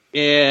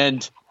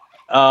 and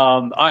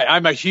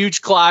I'm a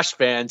huge Clash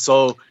fan,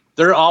 so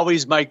they're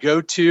always my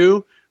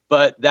go-to.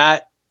 But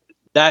that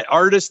that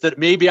artist that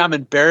maybe I'm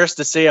embarrassed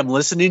to say I'm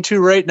listening to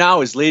right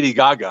now is Lady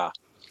Gaga.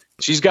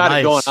 She's got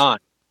it going on.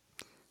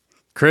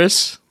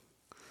 Chris?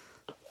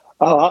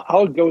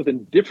 I'll go with a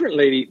different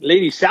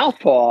Lady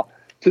Southpaw.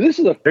 So this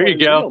is a there you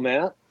go, deal,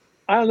 man.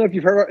 I don't know if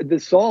you've heard the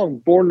song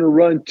 "Born to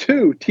Run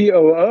 2,"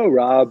 TOO,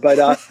 Rob,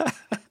 but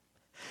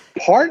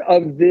part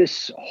of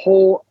this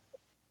whole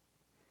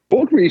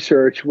book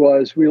research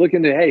was we were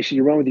looking at, hey, should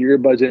you run with your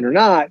earbuds in or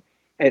not?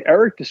 And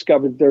Eric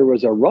discovered there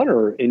was a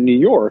runner in New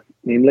York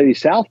named Lady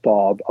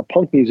Southpaw, a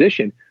punk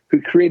musician,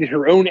 who created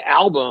her own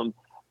album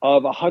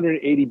of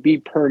 180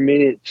 beat per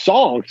minute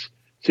songs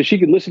so she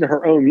could listen to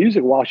her own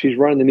music while she's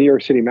running the New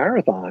York City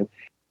Marathon.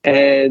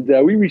 And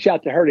we reached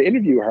out to her to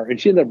interview her, and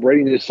she ended up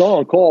writing this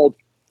song called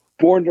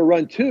Born to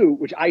Run 2,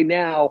 which I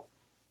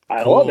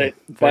love it,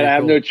 but I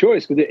have no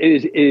choice because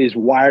it is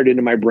wired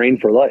into my brain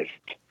for life.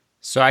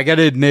 So I got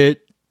to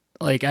admit,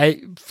 like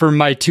for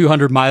my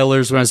 200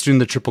 milers when I was doing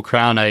the Triple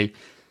Crown, I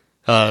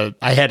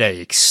had an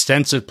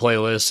extensive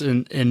playlist,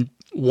 and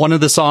one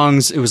of the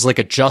songs, it was like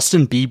a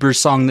Justin Bieber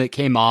song that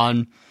came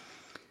on.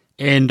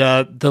 And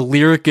the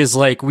lyric is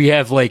like, we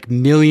have like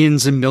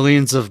millions and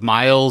millions of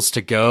miles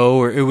to go.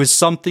 Or it was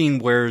something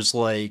where it's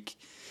like,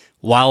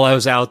 while I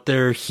was out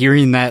there,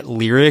 hearing that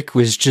lyric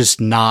was just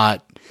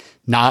not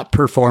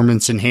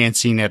performance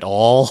enhancing at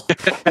all.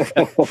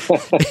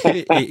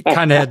 It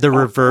kind of had the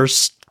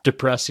reverse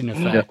depressing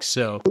effect.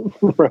 So,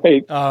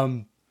 right.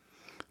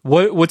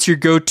 What's your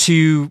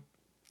go-to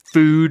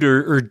food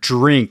or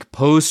drink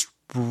post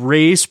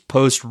race,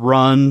 post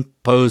run,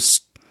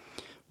 post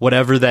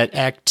whatever that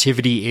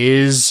activity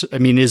is? I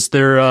mean, is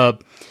there a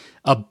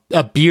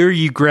beer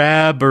you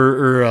grab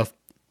or a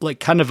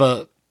like kind of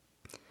a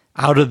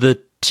out of the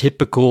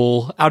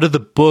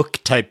book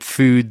type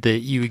food that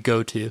you would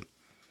go to?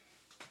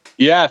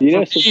 Yeah, for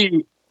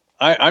me,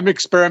 I'm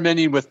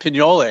experimenting with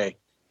Pinole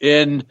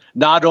in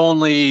not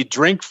only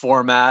drink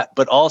format,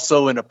 but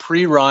also in a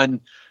pre-run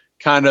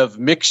kind of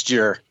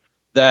mixture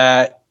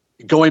that,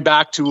 going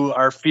back to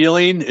our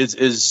feeling,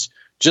 is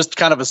just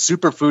kind of a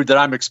superfood that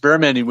I'm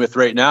experimenting with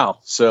right now.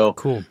 So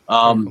cool.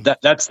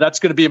 That's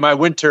going to be my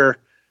winter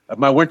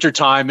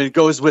time. It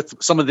goes with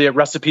some of the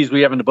recipes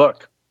we have in the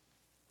book.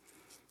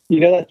 You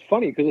know, that's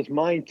funny because it's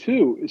mine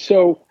too.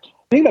 So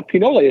the thing about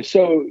Pinole is,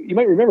 so you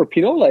might remember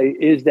Pinole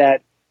is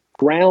that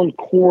ground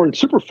corn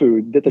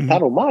superfood that the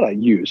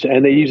Tarahumara use.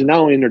 And they use it not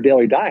only in their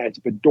daily diets,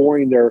 but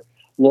during their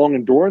long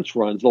endurance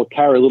runs, they'll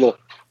carry a little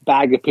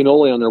bag of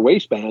Pinole on their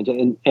waistbands.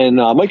 And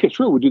Mike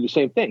True would do the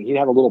same thing. He'd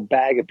have a little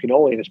bag of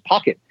Pinole in his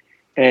pocket.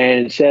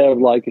 And instead of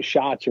like a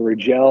shots or a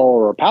gel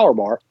or a power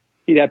bar,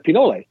 he'd have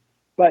Pinole.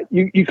 But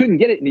you couldn't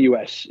get it in the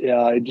U.S.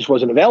 It just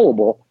wasn't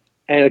available.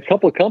 And a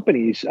couple of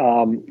companies,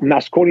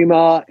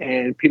 Mascorima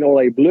and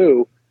Pinole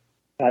Blue,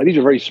 these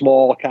are very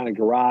small kind of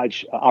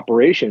garage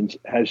operations,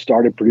 have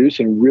started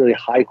producing really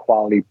high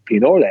quality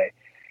Pinole.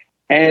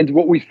 And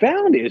what we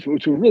found is,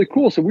 which was really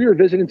cool. So we were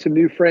visiting some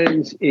new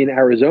friends in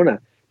Arizona,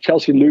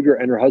 Chelsea Luger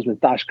and her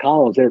husband, Thosh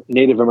Collins. They're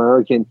Native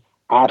American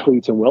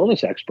athletes and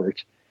wellness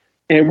experts.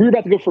 And we were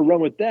about to go for a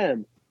run with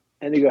them.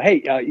 And they go,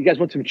 hey, you guys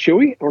want some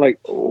chewy? And we're like,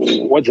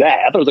 oh, what's that?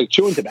 I thought it was like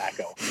chewing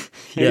tobacco.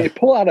 And they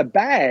pull out a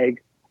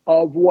bag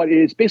of what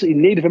is basically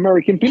Native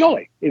American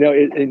Pinole,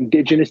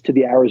 indigenous to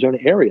the Arizona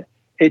area.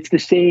 It's the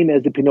same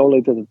as the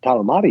Pinole that the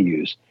Tarahumara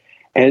use.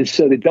 And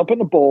so they dump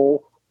in a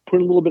bowl,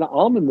 put a little bit of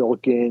almond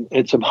milk in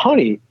and some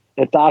honey.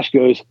 And Thosh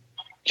goes,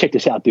 check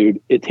this out,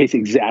 dude. It tastes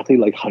exactly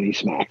like Honey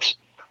Smacks.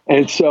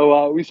 And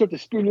so we start to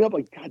spoon it up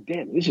like, God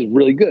damn, this is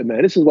really good,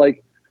 man. This is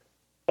like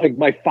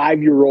my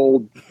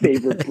 5-year-old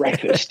favorite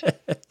breakfast.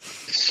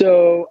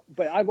 So,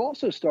 but I've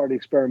also started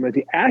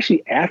experimenting.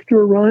 Actually,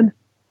 after a run,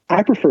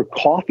 I prefer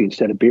coffee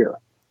instead of beer.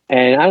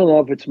 And I don't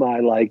know if it's my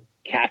like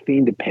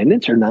caffeine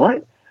dependence or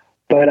not,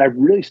 but I've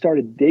really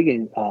started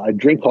digging a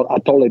drink called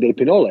Atole de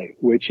Pinole,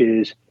 which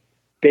is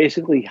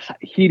basically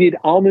heated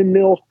almond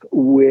milk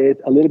with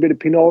a little bit of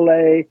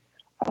Pinole,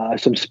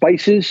 some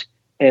spices,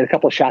 and a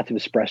couple of shots of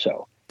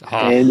espresso.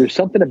 And there's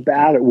something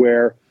about it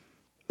where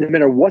no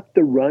matter what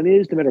the run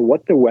is, no matter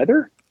what the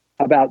weather,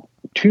 about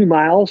 2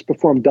 miles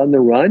before I'm done the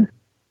run,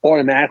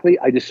 automatically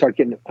I just start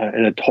getting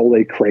an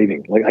Atole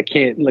craving. Like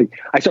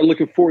I start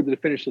looking forward to the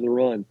finish of the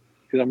run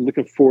because I'm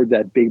looking forward to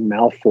that big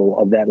mouthful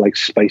of that like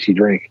spicy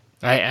drink.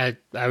 I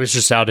was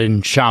just out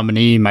in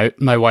Chamonix,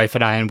 my wife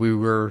and I, and we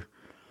were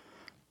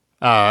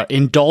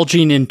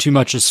indulging in too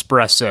much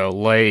espresso,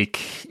 like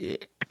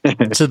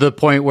to the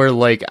point where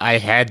like I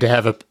had to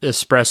have an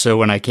espresso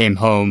when I came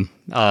home.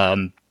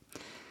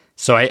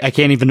 So I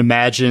can't even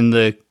imagine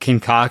the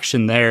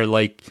concoction there.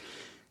 Like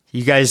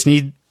you guys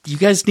need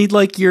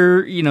like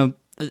your,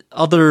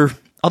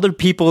 other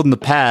people in the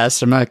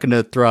past, I'm not going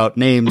to throw out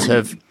names,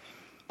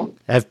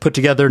 have put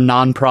together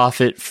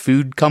nonprofit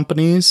food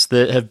companies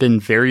that have been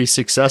very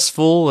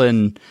successful.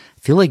 And I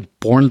feel like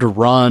Born to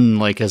Run,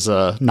 like as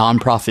a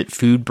nonprofit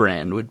food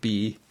brand, would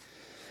be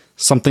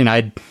something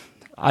I'd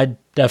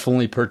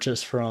definitely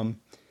purchase from.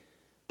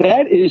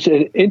 That is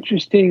an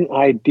interesting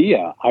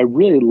idea. I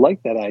really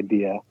like that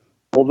idea.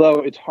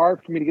 although it's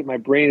hard for me to get my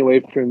brain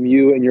away from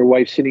you and your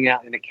wife sitting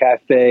out in a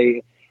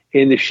cafe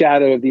in the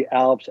shadow of the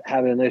Alps,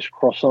 having a nice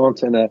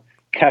croissant and a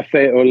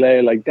cafe au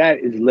lait, like that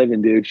is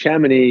living, dude.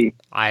 Chamonix,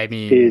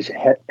 is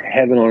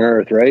heaven on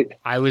earth, right?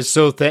 I was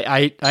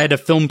I had a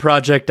film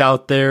project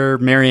out there,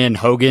 Marianne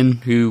Hogan,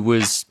 who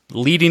was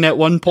leading at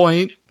one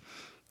point,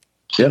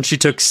 and she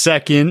took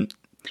second,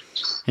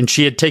 and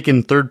she had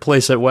taken third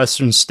place at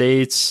Western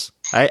States.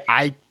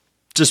 I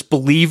just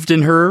believed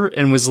in her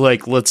and was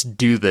like, let's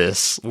do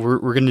this. We're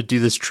going to do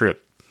this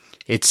trip.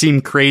 It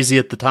seemed crazy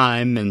at the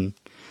time, and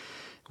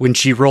when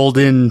she rolled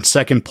in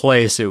second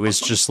place, it was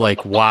just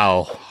like,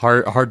 wow,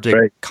 hard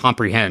to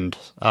comprehend.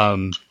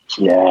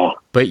 Yeah.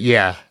 But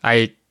yeah,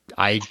 I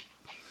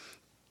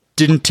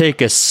didn't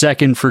take a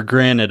second for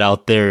granted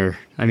out there.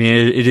 I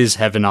mean, it is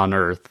heaven on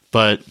earth.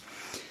 But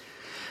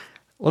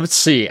let's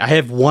see. I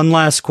have one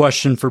last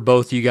question for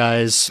both you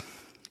guys.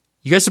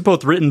 You guys have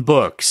both written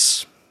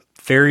books.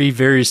 Very,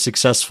 very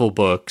successful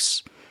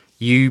books.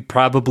 You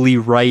probably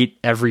write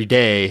every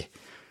day.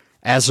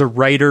 As a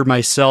writer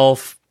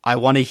myself, I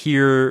want to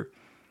hear,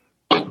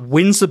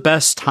 when's the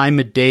best time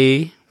of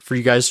day for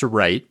you guys to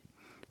write?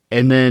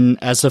 And then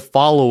as a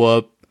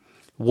follow-up,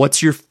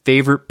 what's your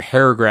favorite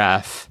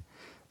paragraph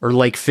or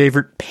like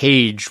favorite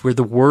page where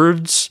the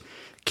words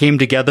came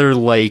together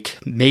like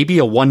maybe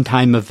a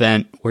one-time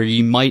event where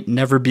you might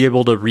never be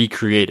able to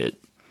recreate it?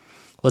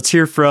 Let's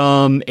hear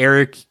from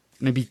Eric,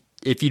 maybe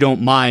if you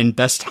don't mind,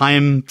 best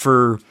time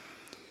for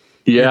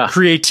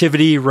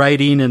creativity,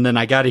 writing, and then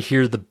I got to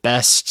hear the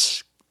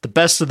best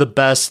of the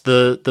best,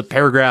 the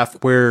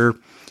paragraph where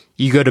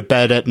you go to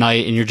bed at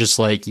night and you're just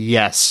like,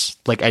 yes,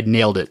 like I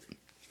nailed it.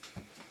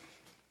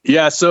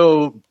 Yeah.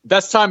 So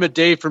best time of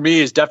day for me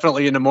is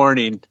definitely in the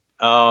morning.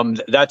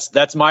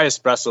 That's my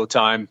espresso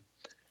time.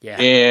 Yeah.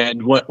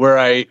 And where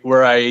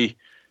I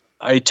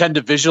tend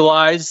to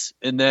visualize,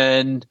 and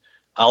then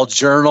I'll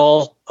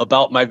journal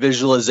about my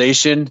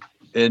visualization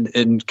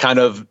and kind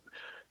of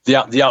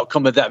the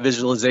outcome of that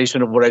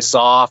visualization of what I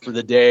saw for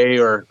the day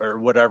or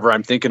whatever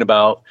I'm thinking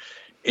about.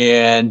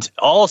 And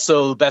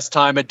also the best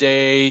time of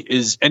day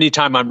is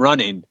anytime I'm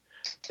running.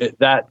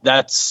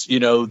 That's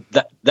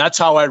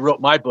how I wrote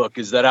my book,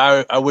 is that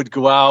I would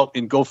go out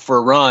and go for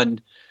a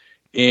run,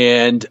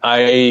 and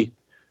I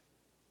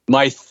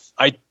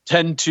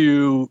tend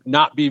to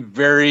not be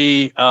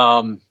very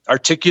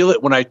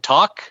articulate when I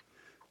talk,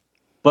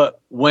 but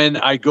when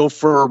I go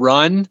for a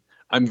run,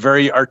 I'm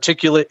very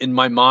articulate in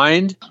my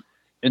mind.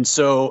 And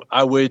so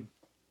I would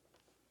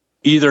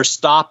either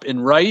stop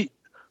and write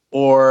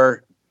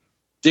or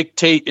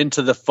dictate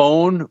into the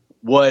phone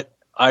what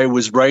I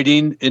was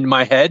writing in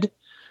my head,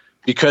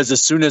 because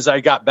as soon as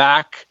I got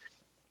back,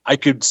 I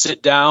could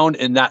sit down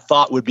and that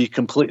thought would be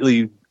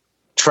completely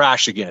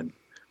trash again.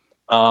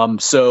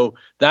 So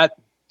that,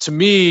 to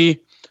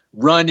me,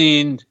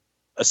 running,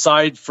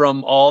 aside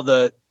from all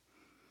the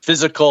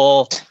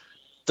physical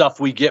stuff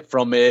we get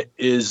from it,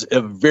 is a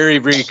very,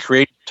 very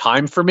creative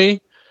time for me.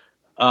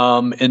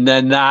 And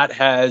then that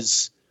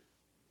has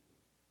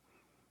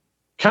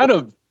kind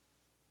of,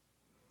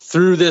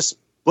 through this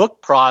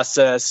book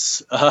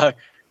process,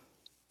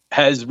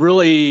 has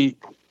really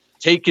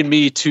taken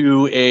me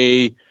to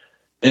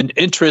an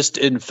interest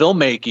in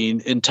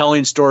filmmaking, in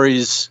telling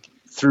stories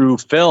through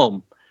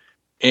film.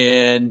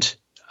 And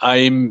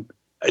I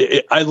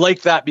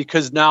like that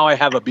because now I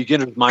have a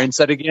beginner's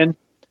mindset again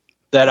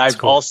that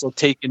I've also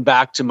taken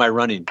back to my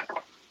running.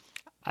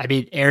 I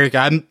mean, Eric,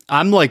 I'm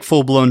like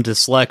full blown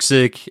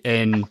dyslexic,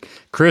 and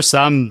Chris,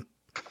 I'm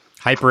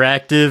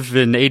hyperactive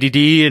and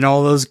ADD and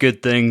all those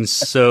good things.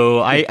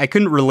 So I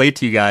couldn't relate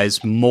to you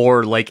guys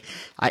more. Like,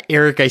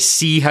 Eric, I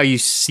see how you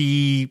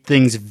see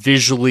things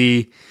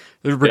visually,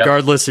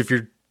 regardless if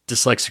you're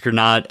dyslexic or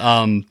not.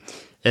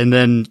 And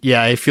then,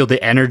 I feel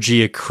the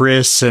energy of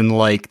Chris and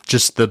like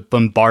just the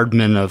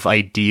bombardment of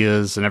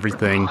ideas and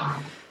everything.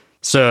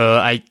 So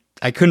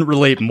I couldn't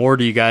relate more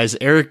to you guys.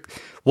 Eric,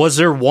 was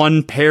there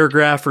one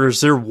paragraph or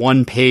is there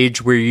one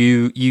page where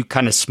you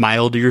kind of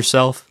smiled to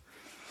yourself?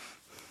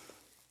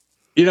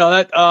 You know,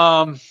 that,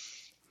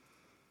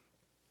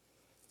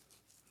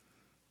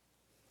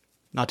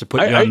 not to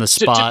put you on the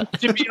spot.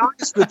 To be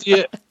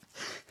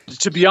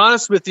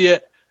honest with you,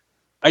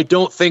 I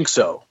don't think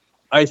so.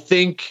 I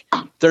think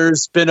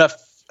there's been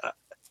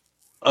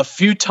a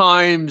few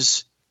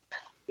times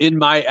in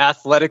my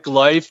athletic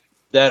life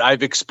that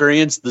I've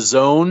experienced the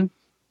zone.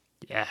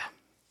 Yeah.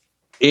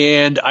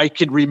 And I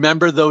can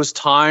remember those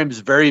times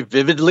very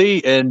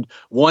vividly. And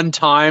one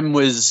time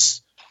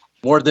was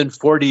more than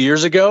 40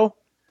 years ago.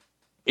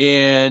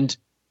 And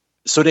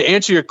so to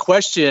answer your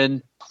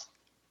question,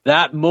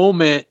 that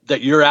moment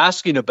that you're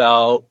asking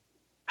about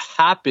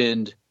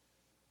happened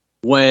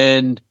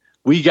when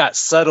we got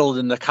settled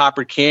in the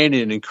Copper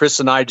Canyon and Chris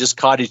and I just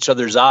caught each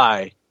other's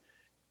eye.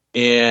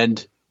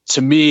 And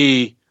to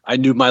me, I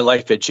knew my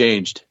life had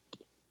changed.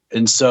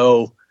 And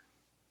so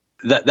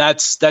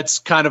that's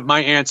kind of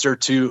my answer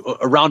to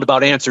a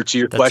roundabout answer to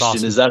your question.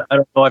 Awesome. Is that I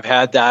don't know I've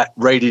had that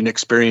writing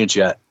experience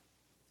yet.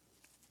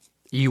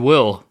 You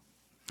will.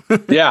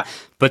 Yeah.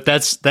 But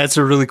that's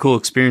a really cool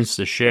experience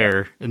to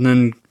share. And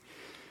then,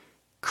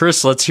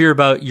 Chris, let's hear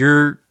about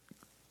your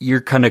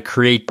kind of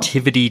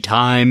creativity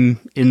time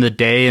in the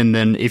day, and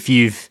then if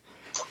you've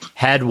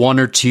had one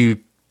or two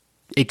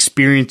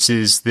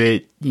experiences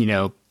that, you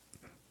know,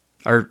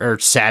 are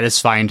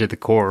satisfying to the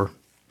core.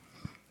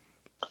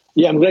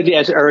 Yeah, I'm glad you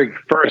asked Eric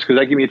first, because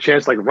that gave me a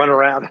chance to like run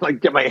around and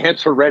like get my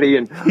answer ready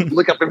and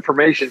look up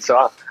information.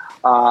 So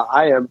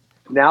I am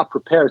now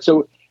prepared.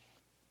 So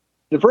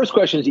the first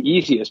question is the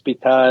easiest,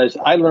 because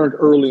I learned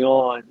early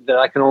on that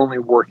I can only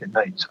work at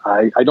nights.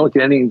 I don't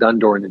get anything done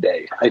during the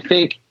day. I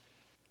think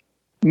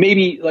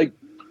maybe like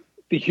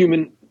the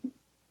human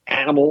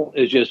animal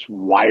is just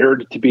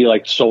wired to be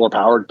like solar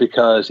powered,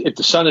 because if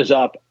the sun is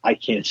up, I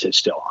can't sit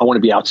still. I want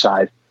to be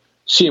outside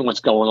seeing what's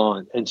going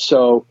on. And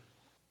so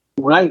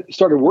when I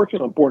started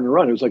working on Born to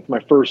Run, it was like my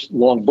first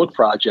long book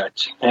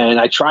project. And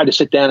I tried to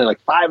sit down at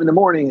like 5 a.m.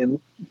 and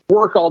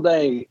work all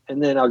day.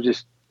 And then I was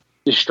just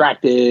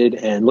distracted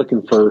and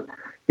looking for,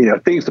 you know,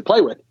 things to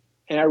play with.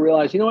 And I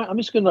realized, you know what, I'm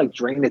just going to like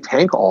drain the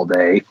tank all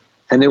day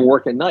and then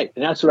work at night.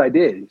 And that's what I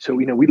did. So,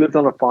 you know, we lived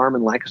on a farm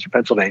in Lancaster,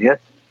 Pennsylvania.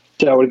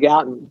 So I would go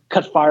out and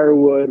cut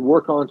firewood,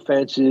 work on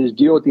fences,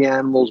 deal with the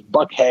animals,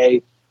 buck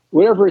hay,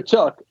 whatever it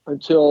took,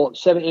 until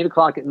 7, 8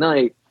 o'clock at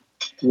night,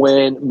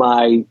 when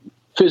my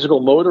physical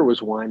motor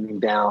was winding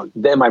down.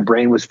 Then my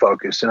brain was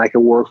focused, and I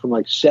could work from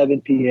like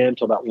 7 p.m.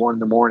 till about 1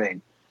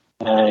 a.m.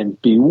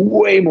 and be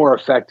way more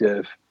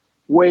effective,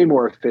 way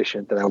more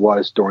efficient than I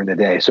was during the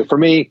day. So for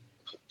me,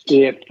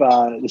 if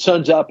the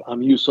sun's up,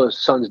 I'm useless.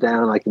 Sun's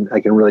down, I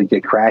can really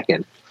get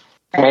cracking.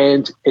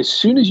 And as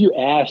soon as you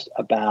asked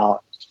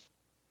about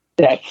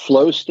that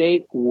flow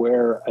state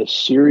where a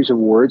series of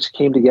words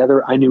came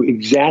together, I knew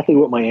exactly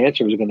what my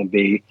answer was going to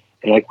be.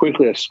 And I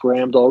quickly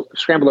scrambled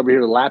over here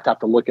to the laptop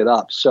to look it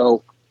up.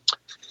 So,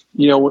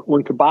 you know,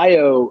 when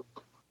Caballo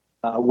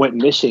went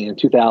missing in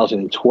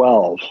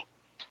 2012,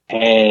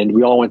 and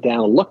we all went down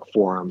to look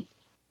for him,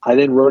 I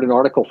then wrote an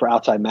article for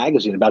Outside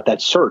Magazine about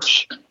that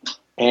search.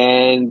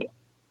 And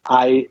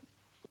I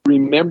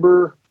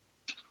remember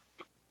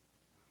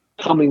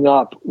coming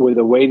up with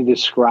a way to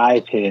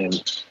describe him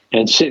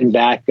and sitting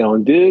back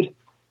going, dude,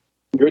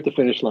 you're at the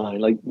finish line.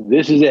 Like,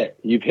 this is it.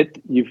 You've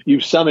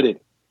summited.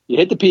 You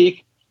hit the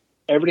peak.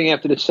 Everything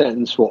after this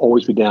sentence will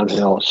always be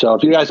downhill. So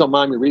if you guys don't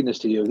mind me reading this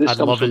to you, this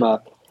comes from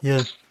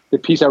the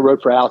piece I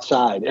wrote for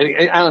Outside.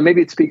 And I don't know,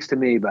 maybe it speaks to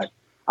me, but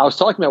I was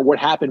talking about what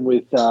happened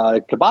with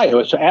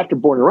Caballo. So after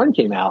Born to Run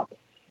came out,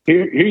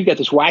 here you got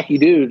this wacky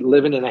dude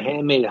living in a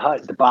handmade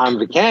hut at the bottom of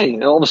the canyon.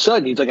 And all of a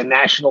sudden, he's like a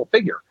national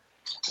figure.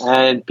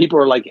 And people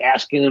are like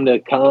asking him to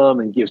come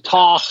and give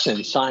talks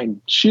and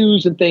sign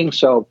shoes and things.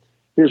 So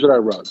here's what I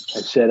wrote. I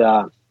said,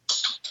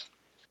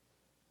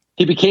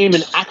 he became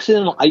an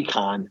accidental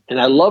icon,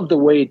 and I love the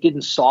way it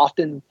didn't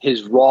soften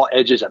his raw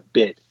edges a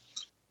bit.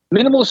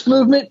 Minimalist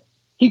movement,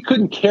 he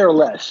couldn't care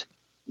less,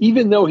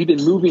 even though he'd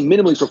been moving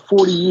minimally for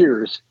 40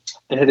 years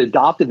and had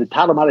adopted the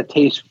Talamata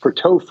taste for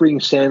toe-freeing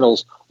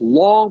sandals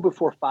long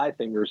before Five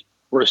Fingers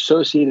were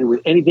associated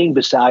with anything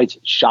besides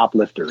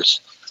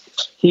shoplifters.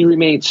 He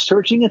remained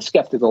searching and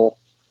skeptical,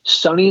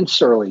 sunny and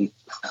surly,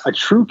 a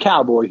true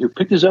cowboy who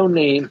picked his own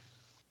name,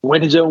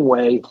 went his own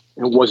way,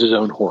 and was his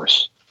own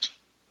horse.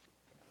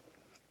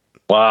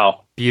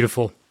 Wow.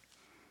 Beautiful.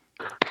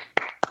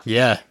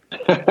 Yeah.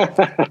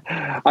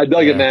 I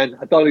dug it, man.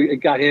 I thought it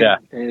got him,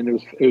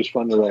 and it was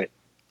fun to write.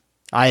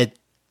 I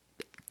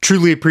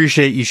truly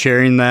appreciate you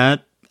sharing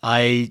that.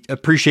 I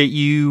appreciate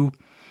you,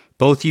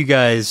 both you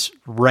guys,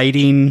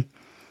 writing,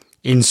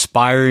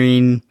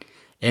 inspiring,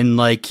 and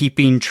like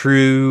keeping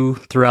true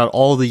throughout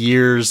all the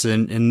years.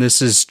 And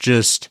this is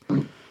just,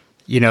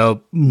 you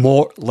know,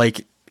 more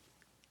like,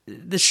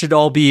 this should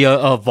all be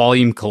a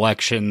volume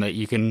collection that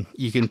you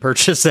can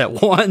purchase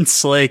at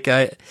once. Like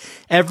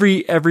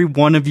every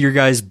one of your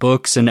guys'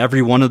 books and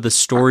every one of the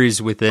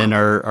stories within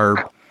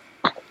are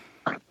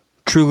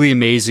truly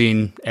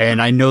amazing.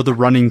 And I know the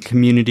running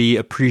community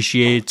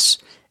appreciates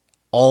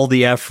all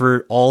the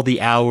effort, all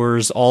the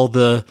hours, all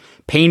the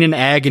pain and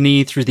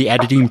agony through the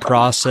editing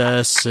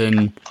process.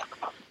 And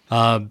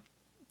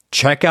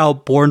check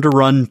out Born to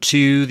Run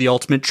 2, the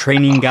Ultimate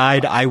Training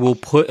Guide. I will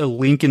put a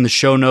link in the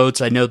show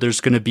notes. I know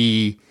there's going to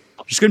be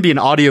an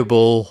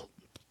Audible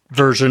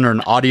version or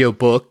an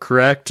audiobook,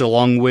 correct?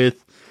 Along with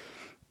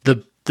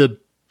the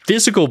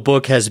physical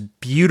book has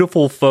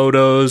beautiful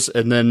photos,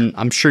 and then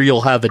I'm sure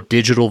you'll have a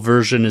digital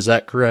version. Is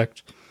that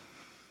correct?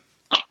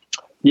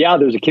 Yeah,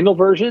 there's a Kindle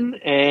version,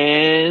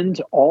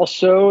 and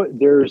also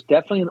there's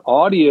definitely an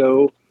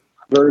audio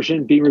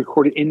version being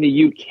recorded in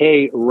the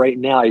UK right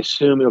now. I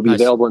assume it'll be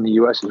available in the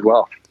US as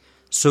well.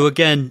 So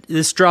again,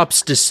 this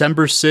drops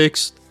December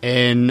 6th,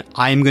 and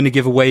I'm going to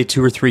give away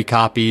 2 or 3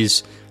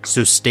 copies,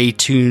 so stay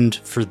tuned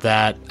for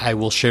that. I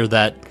will share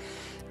that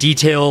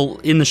detail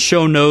in the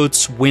show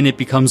notes when it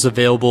becomes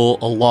available,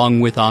 along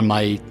with on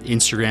my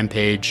Instagram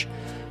page.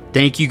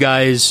 Thank you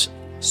guys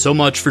so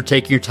much for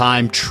taking your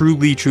time.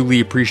 Truly, truly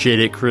appreciate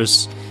it,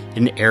 Chris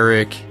and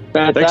Eric.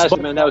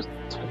 Fantastic, man. That was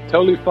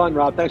totally fun,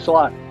 Rob. Thanks a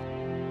lot.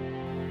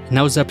 And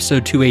that was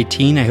episode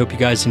 218. I hope you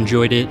guys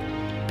enjoyed it.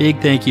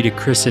 Big thank you to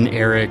Chris and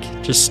Eric.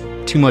 Just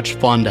too much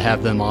fun to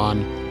have them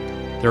on.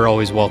 They're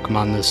always welcome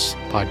on this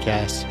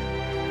podcast.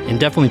 And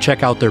definitely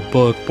check out their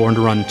book, Born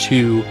to Run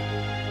 2.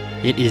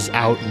 It is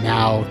out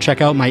now. Check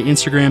out my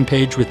Instagram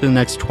page within the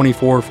next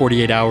 24,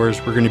 48 hours.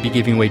 We're going to be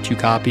giving away 2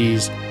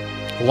 copies.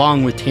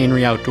 Along with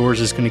Tannery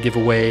Outdoors is going to give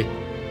away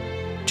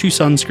 2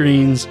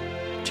 sunscreens,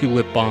 2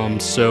 lip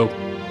balms. So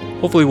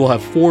hopefully we'll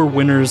have 4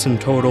 winners in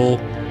total.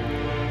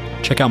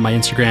 Check out my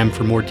Instagram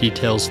for more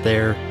details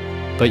there.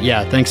 But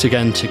yeah, thanks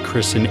again to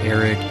Chris and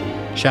Eric.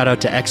 Shout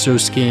out to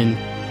Exoskin,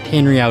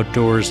 Tannery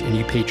Outdoors, and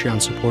you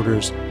Patreon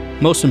supporters.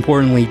 Most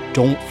importantly,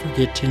 don't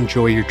forget to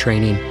enjoy your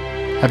training.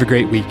 Have a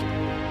great week.